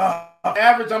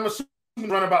average, I'm assuming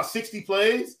run about 60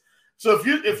 plays. So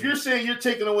if you're saying you're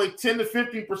taking away 10 to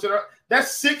 15%,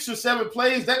 that's 6 or 7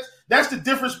 plays. That's the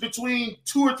difference between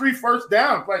 2 or 3 first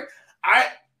downs. Like,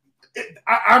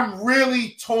 I'm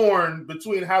really torn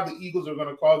between how the Eagles are going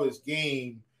to call this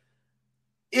game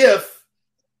if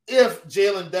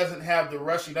Jalen doesn't have the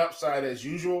rushing upside as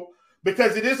usual,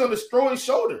 because it is on his throwing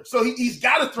shoulder. So he's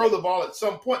got to throw the ball at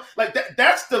some point. Like,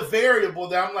 that's the variable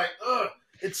that I'm like,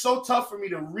 it's so tough for me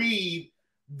to read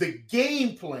the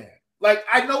game plan. Like,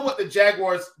 I know what the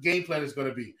Jaguars' game plan is going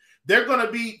to be. They're going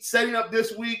to be setting up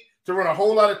this week to run a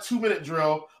whole lot of 2-minute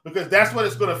drill because that's what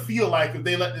it's going to feel like if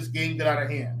they let this game get out of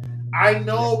hand. I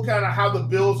know kind of how the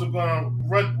Bills are going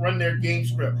to run their game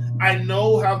script. I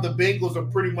know how the Bengals are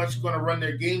pretty much going to run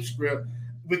their game script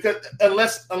because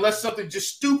unless something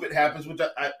just stupid happens, which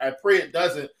I pray it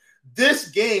doesn't. This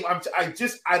game,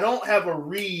 I don't have a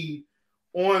read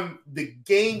on the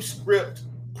game script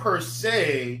per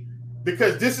se,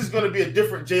 because this is going to be a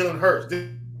different Jalen Hurts. This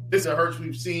is a Hurts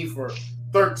we've seen for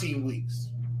 13 weeks.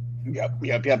 Yep.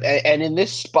 And in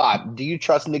this spot, do you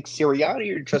trust Nick Sirianni or do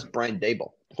you trust Brian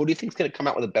Daboll? Who do you think is going to come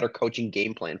out with a better coaching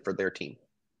game plan for their team?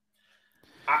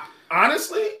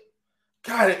 Honestly,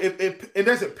 God, it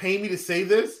doesn't pain me to say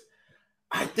this.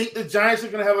 I think the Giants are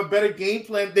going to have a better game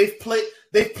plan. They've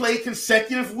played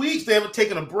consecutive weeks. They haven't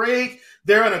taken a break.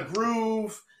 They're in a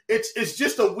groove. It's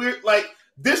just a weird, like,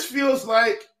 this feels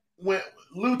like when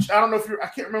Luuch, I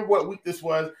can't remember what week this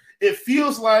was. It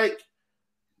feels like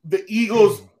the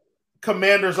Eagles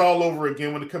Commanders all over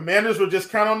again, when the Commanders were just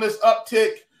kind of on this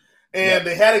uptick and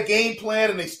they had a game plan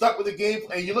and they stuck with the game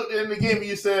plan. You looked at it in the game and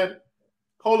you said,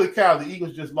 holy cow, the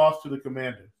Eagles just lost to the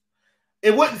Commanders.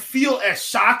 It wouldn't feel as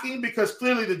shocking because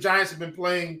clearly the Giants have been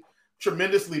playing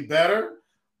tremendously better,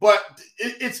 but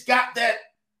it's got that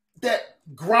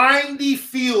grindy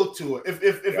feel to it.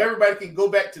 If everybody can go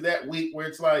back to that week where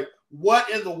it's like, what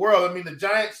in the world? I mean, the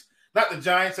Giants, not the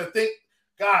Giants, I think,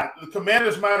 God, the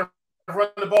Commanders might have run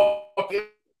the ball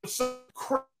so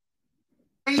crazy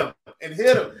and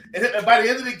hit them. And by the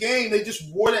end of the game, they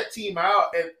just wore that team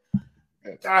out.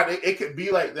 And God, it could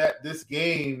be like that this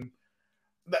game.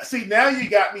 See, now you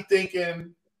got me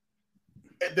thinking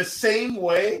the same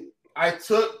way I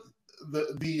took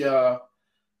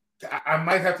I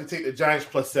might have to take the Giants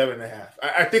plus 7.5.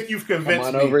 I think you've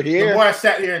convinced me. Over here. The more I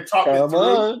sat here and talked it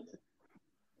through,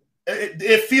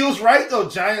 it feels right though.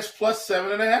 Giants plus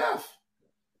 7.5.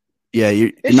 Yeah,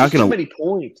 you're It's not just gonna too many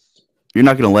points. You're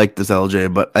not gonna like this,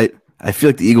 LJ, but I feel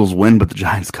like the Eagles win, but the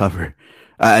Giants cover.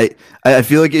 I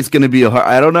feel like it's gonna be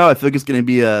I don't know. I feel like it's gonna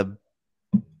be a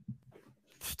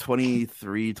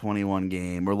 23-21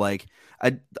 game, or like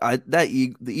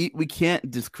we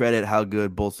can't discredit how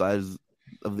good both sides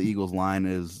of the Eagles line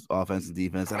is, offense and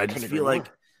defense, and I feel like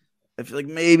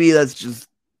maybe that's just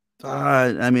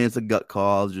I mean, it's a gut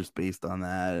call just based on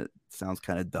that. It sounds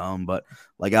kind of dumb, but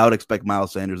like I would expect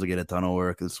Miles Sanders to get a ton of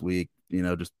work this week,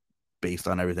 just based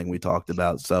on everything we talked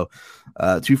about. So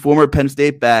two former Penn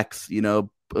State backs,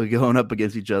 going up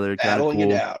against each other, kind of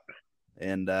cool. It out.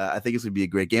 And I think it's gonna be a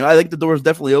great game. I think the door is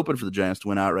definitely open for the Giants to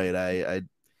win outright. I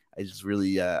just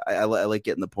really I like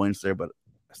getting the points there, but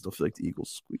I still feel like the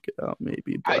Eagles squeak it out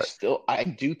maybe. But I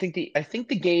think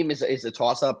the game is a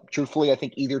toss up. Truthfully, I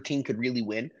think either team could really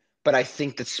win, but I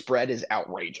think the spread is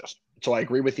outrageous. So I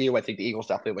agree with you. I think the Eagles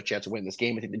definitely have a chance to win this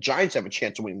game. I think the Giants have a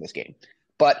chance to win this game,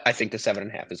 but I think the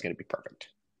 7.5 is going to be perfect.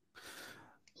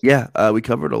 Yeah, we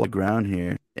covered a lot of ground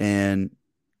here, and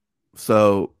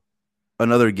so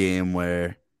another game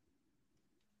where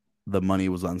the money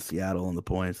was on Seattle and the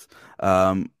points.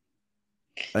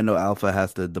 I know Alpha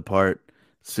has to depart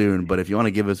soon, but if you want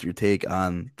to give us your take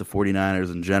on the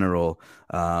 49ers in general,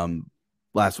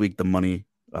 last week the money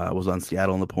was on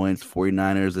Seattle and the points,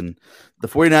 49ers, and the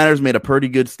 49ers made a pretty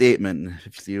good statement,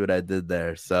 if you see what I did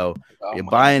there. So you're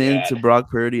buying into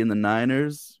Brock Purdy and the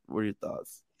Niners. What are your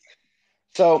thoughts?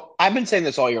 So I've been saying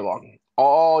this all year long,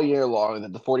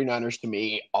 that the 49ers to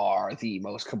me are the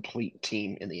most complete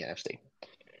team in the NFC.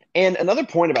 And another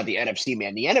point about the NFC,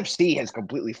 man, the NFC has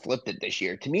completely flipped it this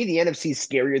year. To me, the NFC is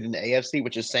scarier than the AFC,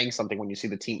 which is saying something when you see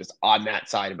the team is on that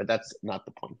side, but that's not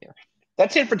the point here.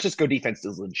 That San Francisco defense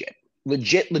is legit. And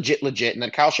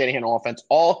that Kyle Shanahan offense,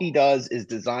 all he does is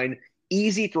design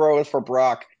easy throws for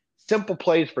Brock, simple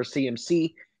plays for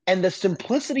CMC, and the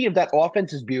simplicity of that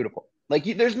offense is beautiful. Like,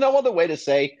 there's no other way to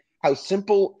say how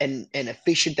simple and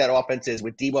efficient that offense is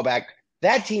with Debo back.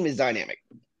 That team is dynamic.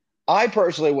 I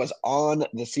personally was on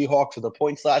the Seahawks for the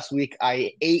points last week.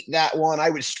 I ate that one. I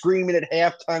was screaming at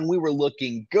halftime. We were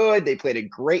looking good. They played a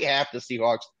great half, the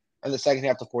Seahawks, and the second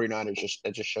half, the 49ers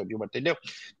just showed you what they do.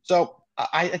 So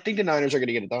I think the Niners are going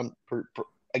to get it done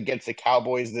against the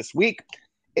Cowboys this week.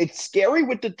 It's scary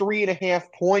with the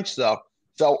 3.5 points, though.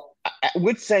 So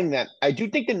with saying that, I do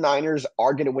think the Niners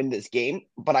are going to win this game,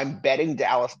 but I'm betting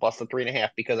Dallas plus the 3.5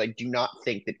 because I do not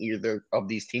think that either of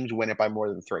these teams win it by more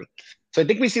than 3. So I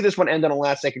think we see this one end on a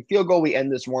last-second field goal. We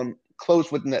end this one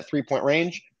close within that 3-point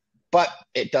range, but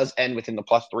it does end within the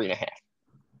plus 3.5.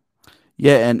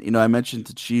 Yeah, and I mentioned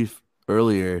to Chief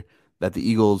earlier that the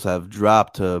Eagles have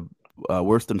dropped to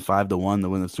worse than 5-1 to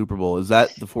win the Super Bowl. Is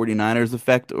that the 49ers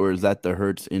effect, or is that the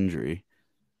Hurts injury?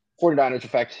 49ers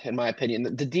effect, in my opinion.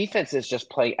 The defense is just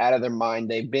playing out of their mind.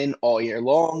 They've been all year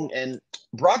long, and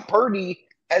Brock Purdy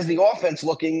has the offense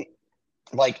looking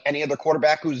like any other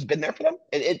quarterback who's been there for them.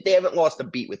 They haven't lost a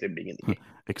beat with him being in the game.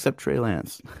 Except Trey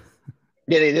Lance.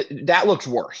 Yeah, that looks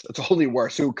worse. That's only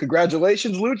worse. So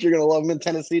congratulations, Luuch. You're going to love him in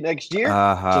Tennessee next year.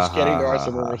 Just kidding. There are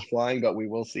some rumors flying, but we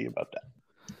will see about that.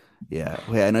 Yeah.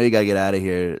 Hey, I know you got to get out of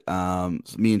here. So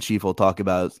me and Chief will talk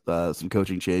about some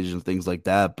coaching changes and things like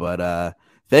that, but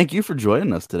thank you for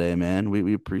joining us today, man.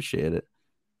 We appreciate it.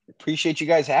 Appreciate you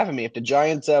guys having me. If the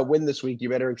Giants win this week, you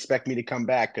better expect me to come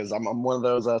back because I'm one of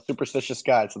those superstitious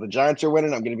guys. So the Giants are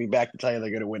winning. I'm going to be back to tell you they're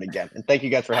going to win again. And thank you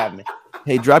guys for having me.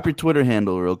 Hey, drop your Twitter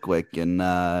handle real quick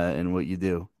and what you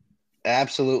do.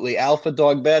 Absolutely. Alpha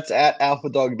Dog Bets at Alpha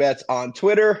Dog Bets on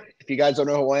Twitter. If you guys don't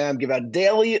know who I am, give out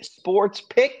daily sports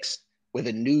picks with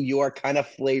a New York kind of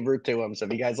flavor to them. So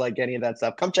if you guys like any of that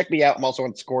stuff, come check me out. I'm also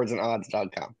on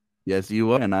scoresandodds.com. Yes,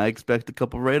 you are. And I expect a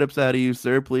couple write-ups out of you,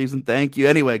 sir. Please and thank you.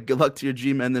 Anyway, good luck to your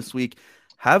G-Men this week.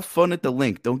 Have fun at the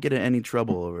Linc. Don't get in any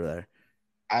trouble over there.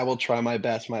 I will try my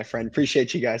best, my friend.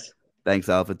 Appreciate you guys. Thanks,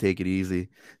 Alpha. Take it easy.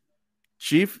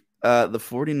 Chief, the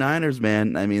 49ers,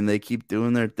 man, I mean, they keep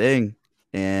doing their thing.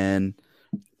 And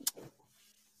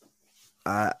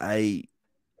I'm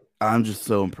just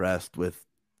so impressed with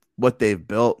what they've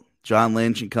built. John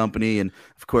Lynch and company. And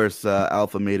of course,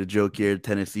 Alpha made a joke here.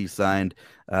 Tennessee signed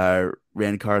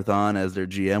Rand Carthon as their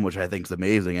GM, which I think is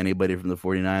amazing. Anybody from the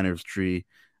 49ers tree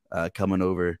coming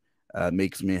over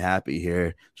makes me happy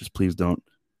here. Just please don't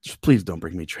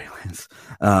bring me Trey Lance.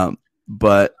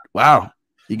 But wow,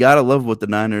 you gotta love what the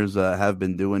Niners have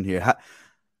been doing here.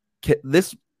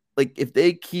 If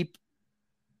they keep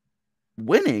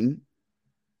winning,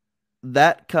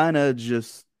 that kind of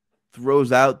just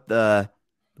throws out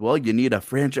you need a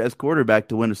franchise quarterback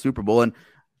to win a Super Bowl. And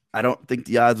I don't think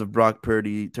the odds of Brock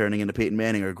Purdy turning into Peyton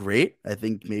Manning are great. I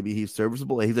think maybe he's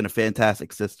serviceable. He's in a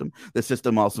fantastic system. The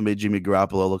system also made Jimmy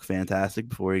Garoppolo look fantastic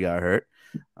before he got hurt.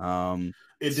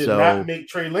 It did not make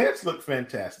Trey Lance look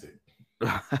fantastic.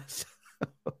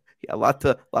 A lot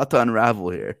to unravel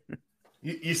here.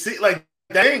 You see, like,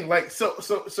 dang, like, so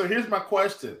here's my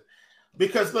question.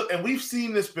 Because look, and we've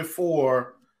seen this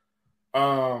before.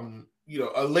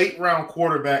 A late round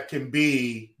quarterback can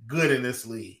be good in this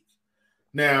league.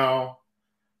 Now,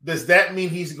 does that mean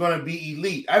he's going to be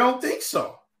elite? I don't think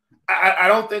so. I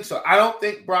don't think so. I don't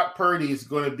think Brock Purdy is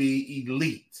going to be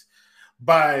elite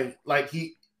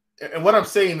and what I'm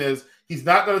saying is he's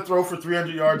not going to throw for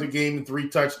 300 yards a game and 3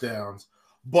 touchdowns,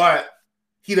 but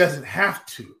he doesn't have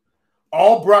to.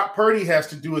 All Brock Purdy has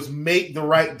to do is make the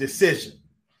right decision,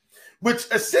 which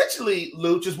essentially,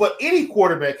 Luuch, is what any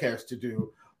quarterback has to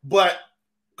do. But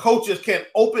coaches can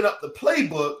open up the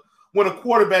playbook when a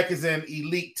quarterback is in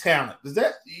elite talent.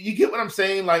 You get what I'm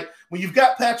saying? Like, when you've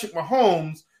got Patrick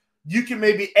Mahomes, you can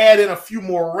maybe add in a few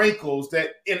more wrinkles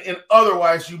that in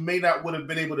otherwise you may not would have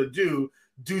been able to do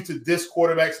due to this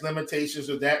quarterback's limitations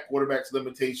or that quarterback's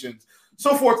limitations,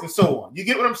 so forth and so on. You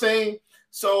get what I'm saying?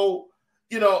 So,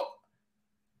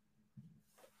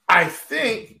 I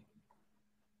think,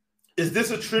 is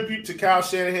this a tribute to Kyle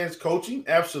Shanahan's coaching?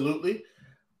 Absolutely.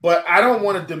 But I don't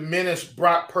want to diminish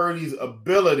Brock Purdy's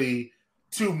ability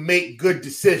to make good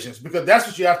decisions, because that's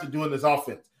what you have to do in this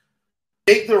offense.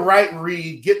 Make the right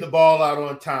read, get the ball out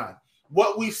on time.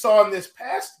 What we saw in this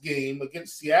past game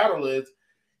against Seattle is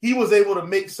he was able to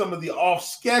make some of the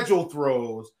off-schedule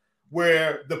throws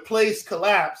where the plays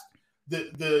collapsed,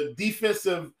 the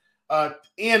defensive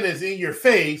end is in your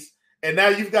face, and now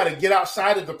you've got to get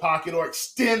outside of the pocket or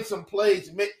extend some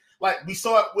plays. Like we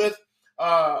saw it with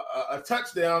a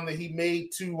touchdown that he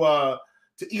made to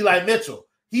Eli Mitchell.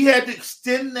 He had to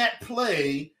extend that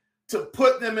play to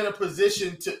put them in a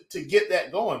position to get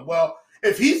that going. Well,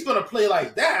 if he's going to play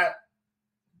like that,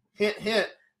 hint, hint,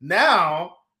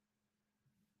 now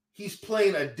he's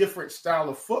playing a different style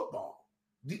of football.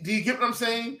 Do you get what I'm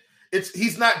saying?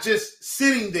 He's not just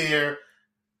sitting there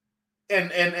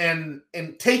and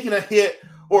taking a hit,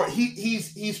 or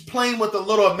he's playing with a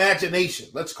little imagination.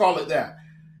 Let's call it that.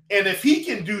 And if he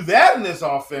can do that in this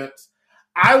offense,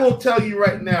 I will tell you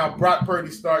right now, Brock Purdy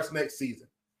starts next season.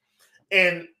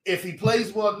 And if he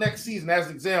plays well next season, as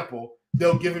an example,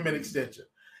 they'll give him an extension.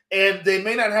 And they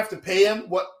may not have to pay him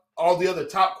what all the other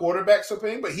top quarterbacks are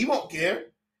paying, but he won't care.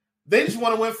 They just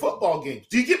want to win football games.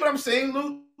 Do you get what I'm saying,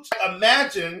 Luuch?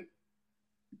 Imagine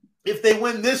if they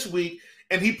win this week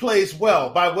and he plays well.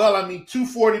 By well, I mean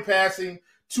 240 passing,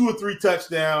 2 or 3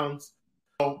 touchdowns,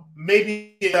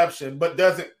 maybe an exception, but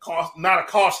not a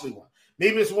costly one.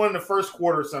 Maybe it's one in the first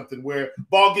quarter or something where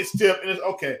ball gets tipped and it's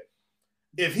okay.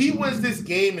 If he wins this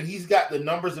game and he's got the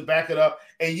numbers to back it up,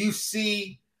 and you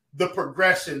see the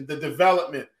progression, the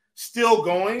development still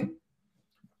going,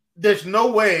 there's no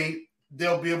way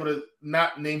they'll be able to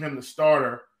not name him the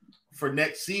starter for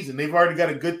next season. They've already got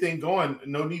a good thing going.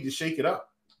 No need to shake it up.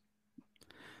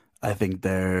 I think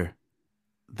they're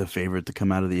the favorite to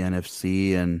come out of the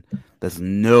NFC, and that's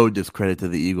no discredit to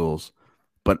the Eagles.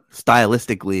 But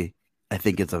stylistically, I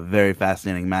think it's a very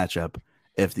fascinating matchup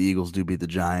if the Eagles do beat the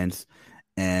Giants.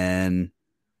 And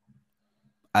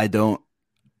I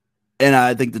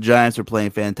think the Giants are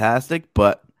playing fantastic,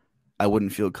 but I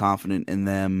wouldn't feel confident in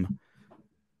them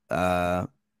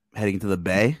heading to the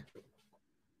Bay.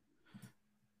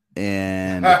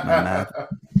 And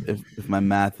if my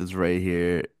math is right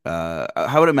here,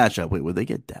 how would it match up? Wait, would they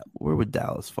get that? Where would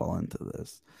Dallas fall into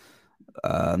this?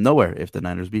 Nowhere if the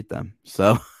Niners beat them.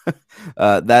 So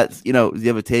that's, do you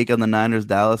have a take on the Niners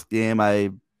Dallas game?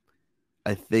 I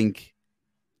think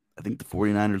the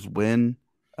 49ers win.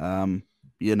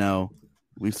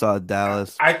 We saw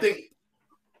Dallas.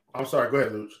 I'm sorry, go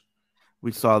ahead, Luuch.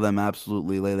 We saw them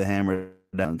absolutely lay the hammer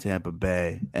down in Tampa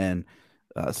Bay. And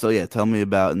tell me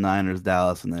about Niners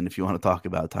Dallas, and then if you want to talk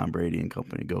about Tom Brady and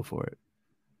company, go for it.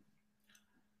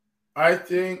 I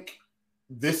think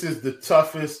this is the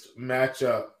toughest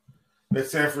matchup that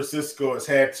San Francisco has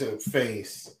had to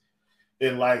face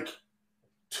in like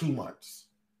 2 months.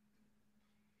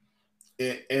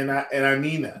 And I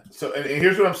mean that. So, and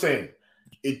here's what I'm saying.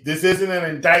 This isn't an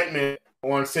indictment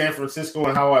on San Francisco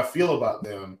and how I feel about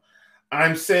them.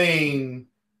 I'm saying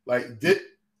like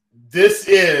this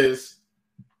is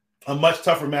a much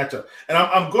tougher matchup. And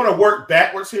I'm going to work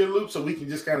backwards here, Luuch, so we can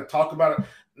just kind of talk about it.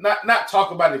 Not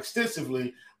talk about it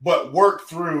extensively, but work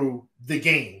through the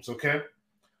games, okay?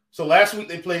 So last week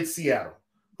they played Seattle,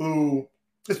 who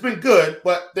it's been good,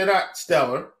 but they're not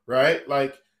stellar, right?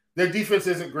 Like their defense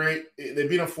isn't great. They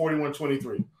beat them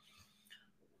 41-23.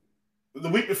 The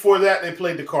week before that, they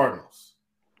played the Cardinals.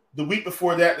 The week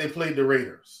before that, they played the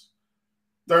Raiders.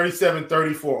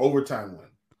 37-34 overtime win.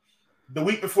 The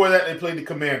week before that, they played the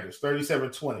Commanders,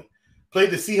 37-20.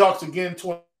 Played the Seahawks again,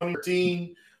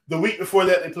 2013. The week before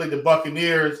that, they played the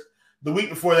Buccaneers. The week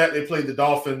before that, they played the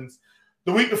Dolphins.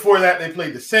 The week before that, they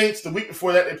played the Saints. The week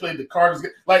before that, they played the Cardinals.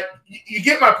 Like, you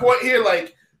get my point here?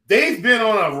 Like, they've been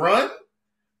on a run.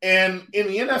 And in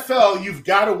the NFL, you've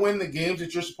got to win the games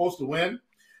that you're supposed to win.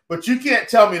 But you can't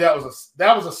tell me that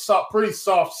was a pretty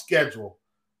soft schedule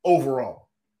overall.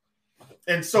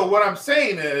 And so what I'm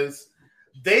saying is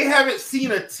they haven't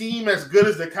seen a team as good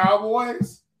as the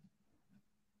Cowboys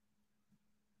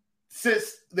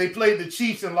since they played the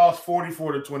Chiefs and lost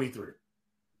 44-23.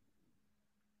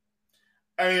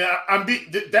 I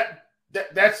mean,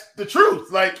 that's the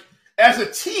truth. Like, as a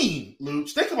team,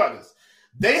 Luuch, think about this.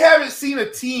 They haven't seen a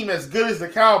team as good as the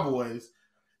Cowboys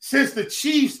since the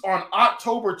Chiefs on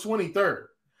October 23rd.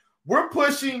 We're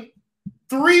pushing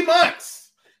 3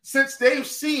 months since they've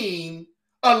seen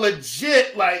a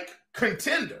legit, like,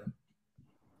 contender.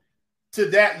 To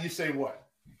that, you say what?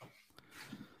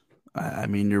 I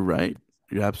mean, you're right.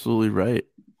 You're absolutely right.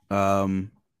 They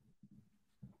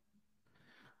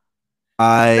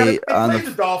played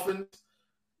the Dolphins.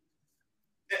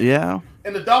 Yeah.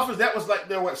 And the Dolphins, that was like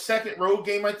their second road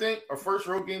game, I think, or first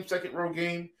road game, second road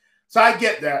game. So I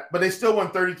get that, but they still won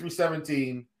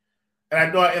 33-17. And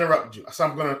I know I interrupted you, so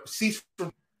I'm going to cease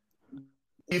from what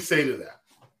you say to that.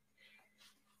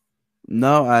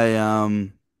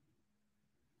 No,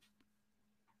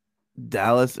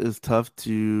 Dallas is tough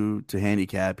to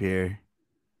handicap here.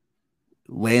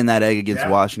 Laying that egg against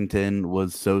Washington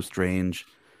was so strange.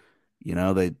 You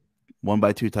know, they won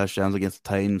by 2 touchdowns against the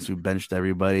Titans, who benched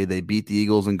everybody. They beat the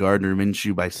Eagles and Gardner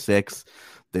Minshew by 6.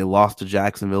 They lost to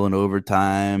Jacksonville in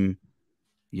overtime.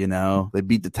 You know, they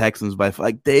beat the Texans by 5.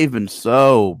 Like, they've been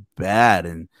so bad.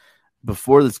 And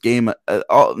before this game, I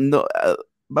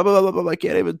can't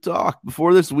even talk.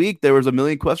 Before this week, there was a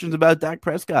million questions about Dak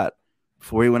Prescott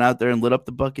before he went out there and lit up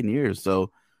the Buccaneers.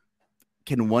 So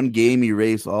can one game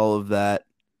erase all of that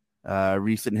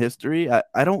recent history?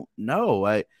 I don't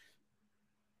know.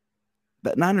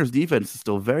 That Niners defense is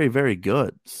still very, very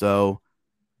good. So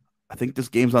I think this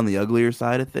game's on the uglier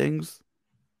side of things.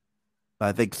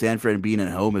 I think San Fran being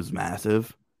at home is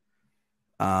massive.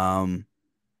 And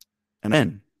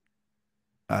then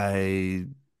the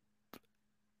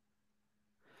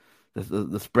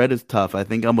spread is tough. I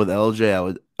think I'm with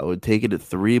LJ. I would take it at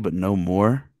 3, but no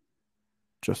more,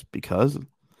 just because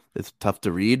it's tough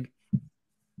to read.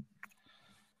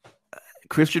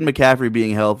 Christian McCaffrey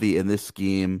being healthy in this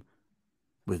scheme,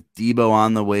 with Debo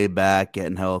on the way back,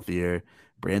 getting healthier,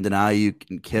 Brandon Ayuk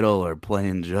and Kittle are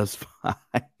playing just fine.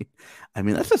 I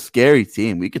mean, that's a scary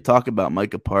team. We could talk about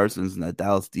Micah Parsons and that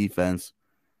Dallas defense.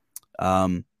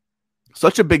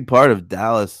 Such a big part of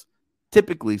Dallas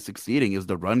typically succeeding is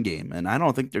the run game, and I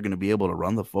don't think they're going to be able to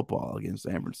run the football against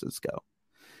San Francisco.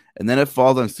 And then it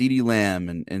falls on CeeDee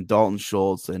Lamb and Dalton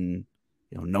Schultz and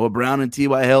Noah Brown and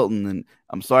T.Y. Hilton. And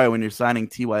I'm sorry, when you're signing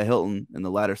T.Y. Hilton in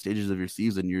the latter stages of your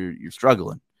season, you're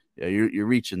struggling. Yeah, you're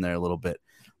reaching there a little bit.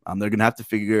 They're going to have to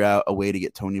figure out a way to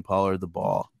get Tony Pollard the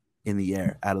ball in the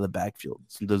air, out of the backfield,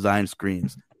 some design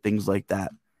screens, things like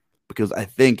that. Because I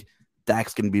think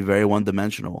Dak's going to be very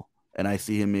one-dimensional, and I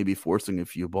see him maybe forcing a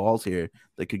few balls here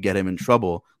that could get him in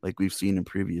trouble like we've seen in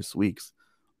previous weeks.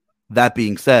 That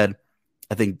being said,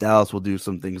 I think Dallas will do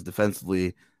some things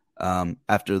defensively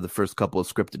after the first couple of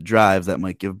scripted drives that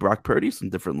might give Brock Purdy some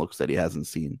different looks that he hasn't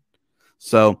seen.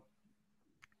 So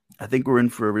I think we're in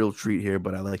for a real treat here,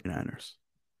 but I like the Niners.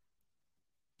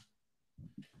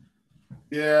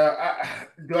 Yeah,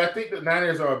 do I think the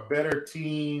Niners are a better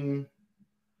team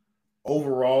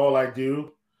overall? I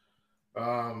do.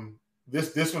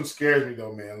 This one scares me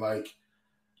though, man. Like,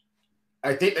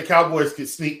 I think the Cowboys could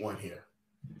sneak one here,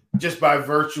 just by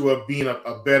virtue of being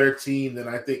a better team than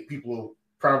I think people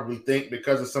probably think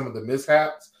because of some of the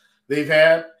mishaps they've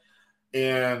had.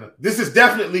 And this is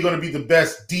definitely going to be the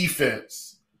best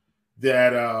defense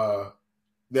that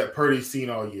Purdy's seen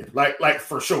all year. Like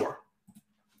for sure.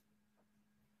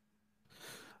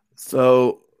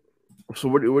 So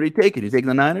what are you taking? Are you taking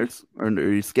the Niners? Or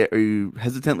are you scared? Are you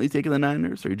hesitantly taking the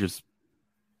Niners? Or are you just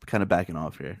kind of backing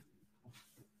off here?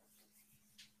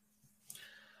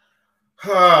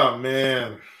 Oh,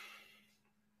 man.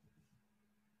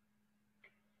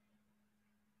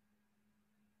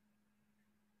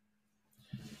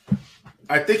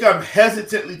 I think I'm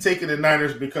hesitantly taking the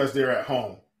Niners because they're at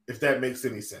home, if that makes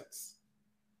any sense.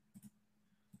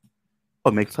 Oh,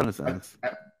 it makes a ton of sense.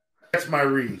 That's my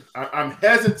read. I'm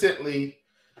hesitantly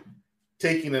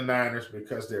taking the Niners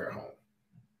because they're at home.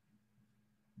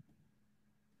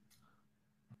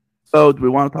 So, do we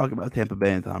want to talk about Tampa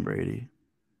Bay and Tom Brady?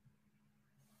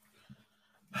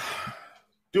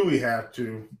 Do we have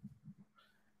to?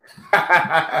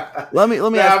 Let me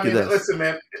ask you this. Listen,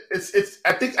 man. It's.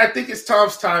 I think it's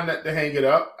Tom's time to hang it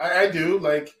up. I do.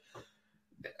 Like,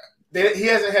 he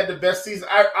hasn't had the best season.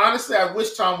 I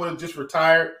wish Tom would have just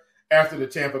retired after the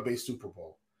Tampa Bay Super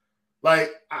Bowl.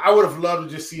 Like, I would have loved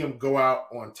to just see him go out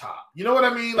on top. You know what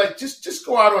I mean? Like, just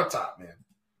go out on top, man.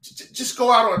 Just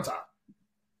go out on top.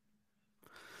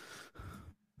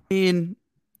 I mean,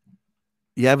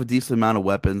 you have a decent amount of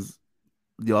weapons.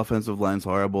 The offensive line's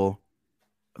horrible.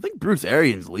 I think Bruce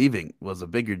Arians leaving was a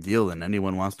bigger deal than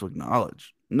anyone wants to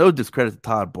acknowledge. No discredit to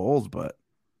Todd Bowles, but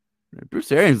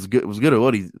Bruce Arians was good at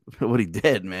what he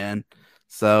did, man.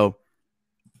 So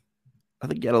I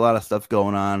think he had a lot of stuff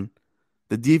going on.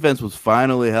 The defense was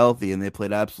finally healthy, and they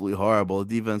played absolutely horrible.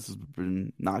 The defense has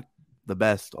been not the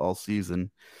best all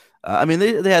season. I mean,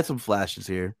 they had some flashes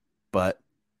here, but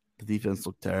the defense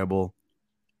looked terrible.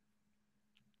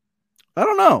 I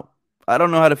don't know. I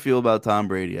don't know how to feel about Tom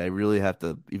Brady. I really have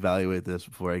to evaluate this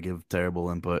before I give terrible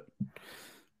input.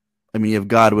 I mean, you have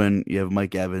Godwin, you have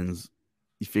Mike Evans.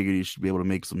 You figured you should be able to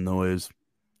make some noise.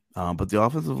 But the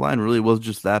offensive line really was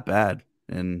just that bad.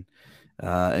 And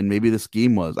maybe the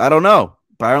scheme was. I don't know.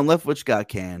 Byron Leftwich got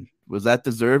canned. Was that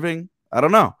deserving? I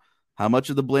don't know. How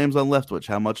much of the blame's on Leftwich?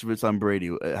 How much of it's on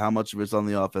Brady? How much of it's on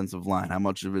the offensive line? How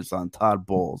much of it's on Todd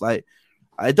Bowles?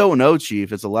 I don't know,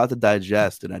 Chief. It's a lot to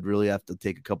digest, and I'd really have to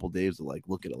take a couple days to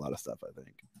look at a lot of stuff, I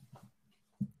think.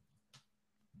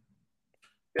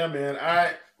 Yeah, man.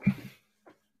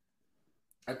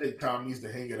 I think Tom needs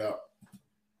to hang it up.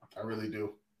 I really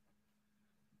do.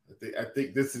 I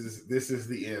think this is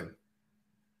the end.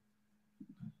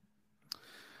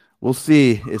 We'll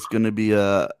see. It's going to be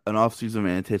an offseason of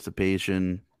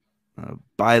anticipation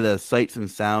by the sights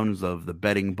and sounds of the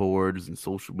betting boards and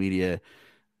social media.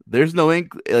 There's no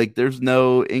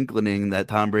inclining that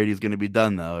Tom Brady is going to be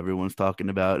done, though. Everyone's talking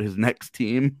about his next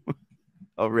team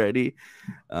already,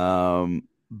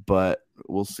 but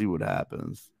we'll see what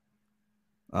happens.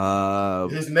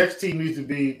 His next team needs to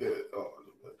be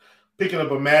picking up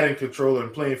a Madden controller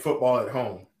and playing football at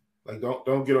home. Like,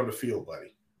 don't get on the field,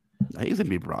 buddy. He's going to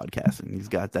be broadcasting. He's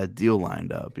got that deal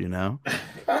lined up, you know?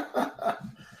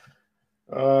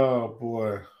 Oh,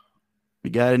 boy. You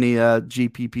got any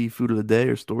GPP food of the day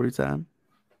or story time?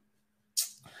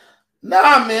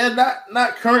 Nah, man,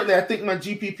 not currently. I think my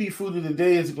GPP food of the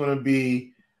day is going to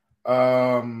be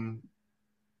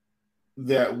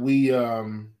that we I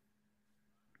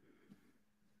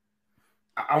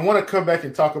want to come back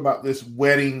and talk about this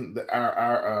wedding,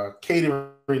 our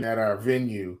catering at our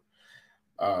venue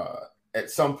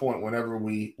at some point whenever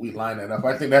we line that up.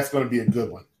 I think that's going to be a good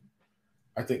one.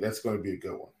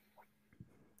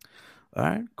 All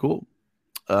right, cool.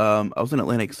 I was in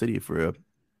Atlantic City for a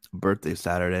birthday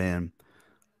Saturday, and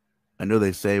I know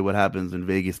they say what happens in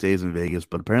Vegas stays in Vegas,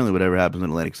 but apparently whatever happens in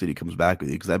Atlantic City comes back with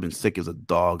you, because I've been sick as a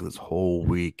dog this whole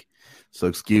week. So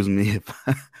excuse me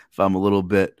if I'm a little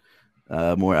bit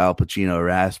more Al Pacino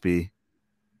raspy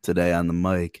today on the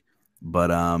mic.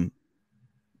 But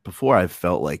before I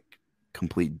felt like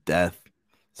complete death,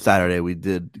 Saturday we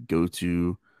did go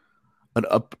to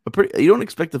a pretty. You don't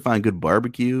expect to find good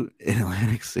barbecue in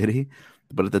Atlantic City,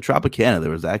 but at the Tropicana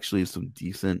there was actually some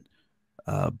decent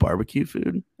barbecue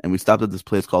food, and we stopped at this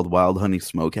place called Wild Honey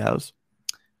Smokehouse.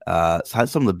 It's had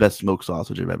some of the best smoked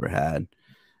sausage I've ever had.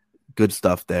 Good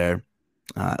stuff there.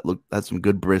 Had some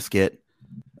good brisket.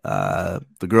 The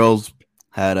girls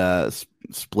had a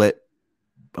split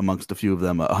amongst a few of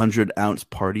them 100-ounce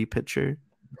party pitcher.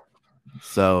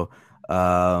 So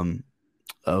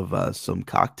of some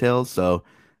cocktails. So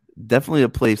definitely a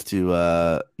place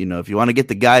to if you want to get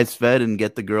the guys fed and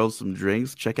get the girls some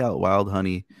drinks, check out Wild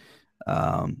Honey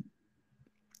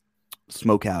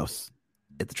Smokehouse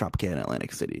at the Tropicana,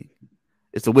 Atlantic City.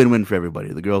 it's a win-win for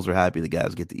everybody. The girls are happy. The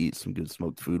guys get to eat some good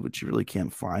smoked food, which you really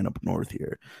can't find up north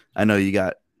here. I know you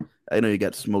got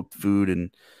smoked food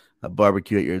and a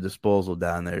barbecue at your disposal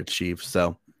down there, Chief.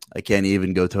 So I can't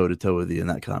even go toe to toe with you in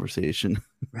that conversation.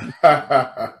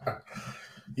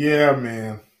 Yeah,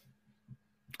 man.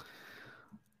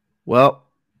 Well,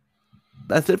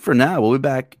 that's it for now. We'll be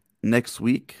back next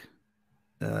week.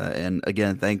 And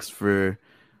again, thanks for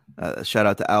shout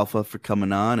out to Alpha for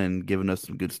coming on and giving us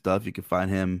some good stuff. You can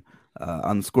find him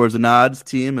on the Scores and Odds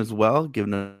team as well,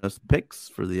 giving us picks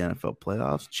for the NFL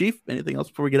playoffs. Chief, anything else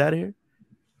before we get out of here?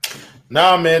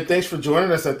 Nah, man. Thanks for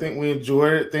joining us. I think we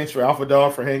enjoyed it. Thanks for Alpha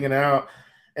Dog for hanging out,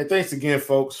 and thanks again,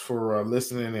 folks, for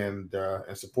listening and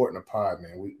supporting the pod,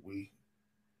 man. We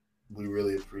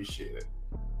really appreciate it.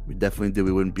 We definitely do.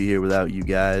 We wouldn't be here without you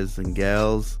guys and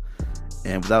gals.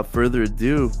 And without further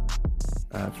ado,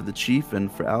 for the Chief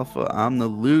and for Alpha, I'm the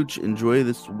Luuch. Enjoy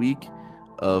this week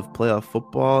of playoff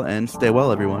football and stay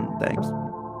well, everyone. Thanks.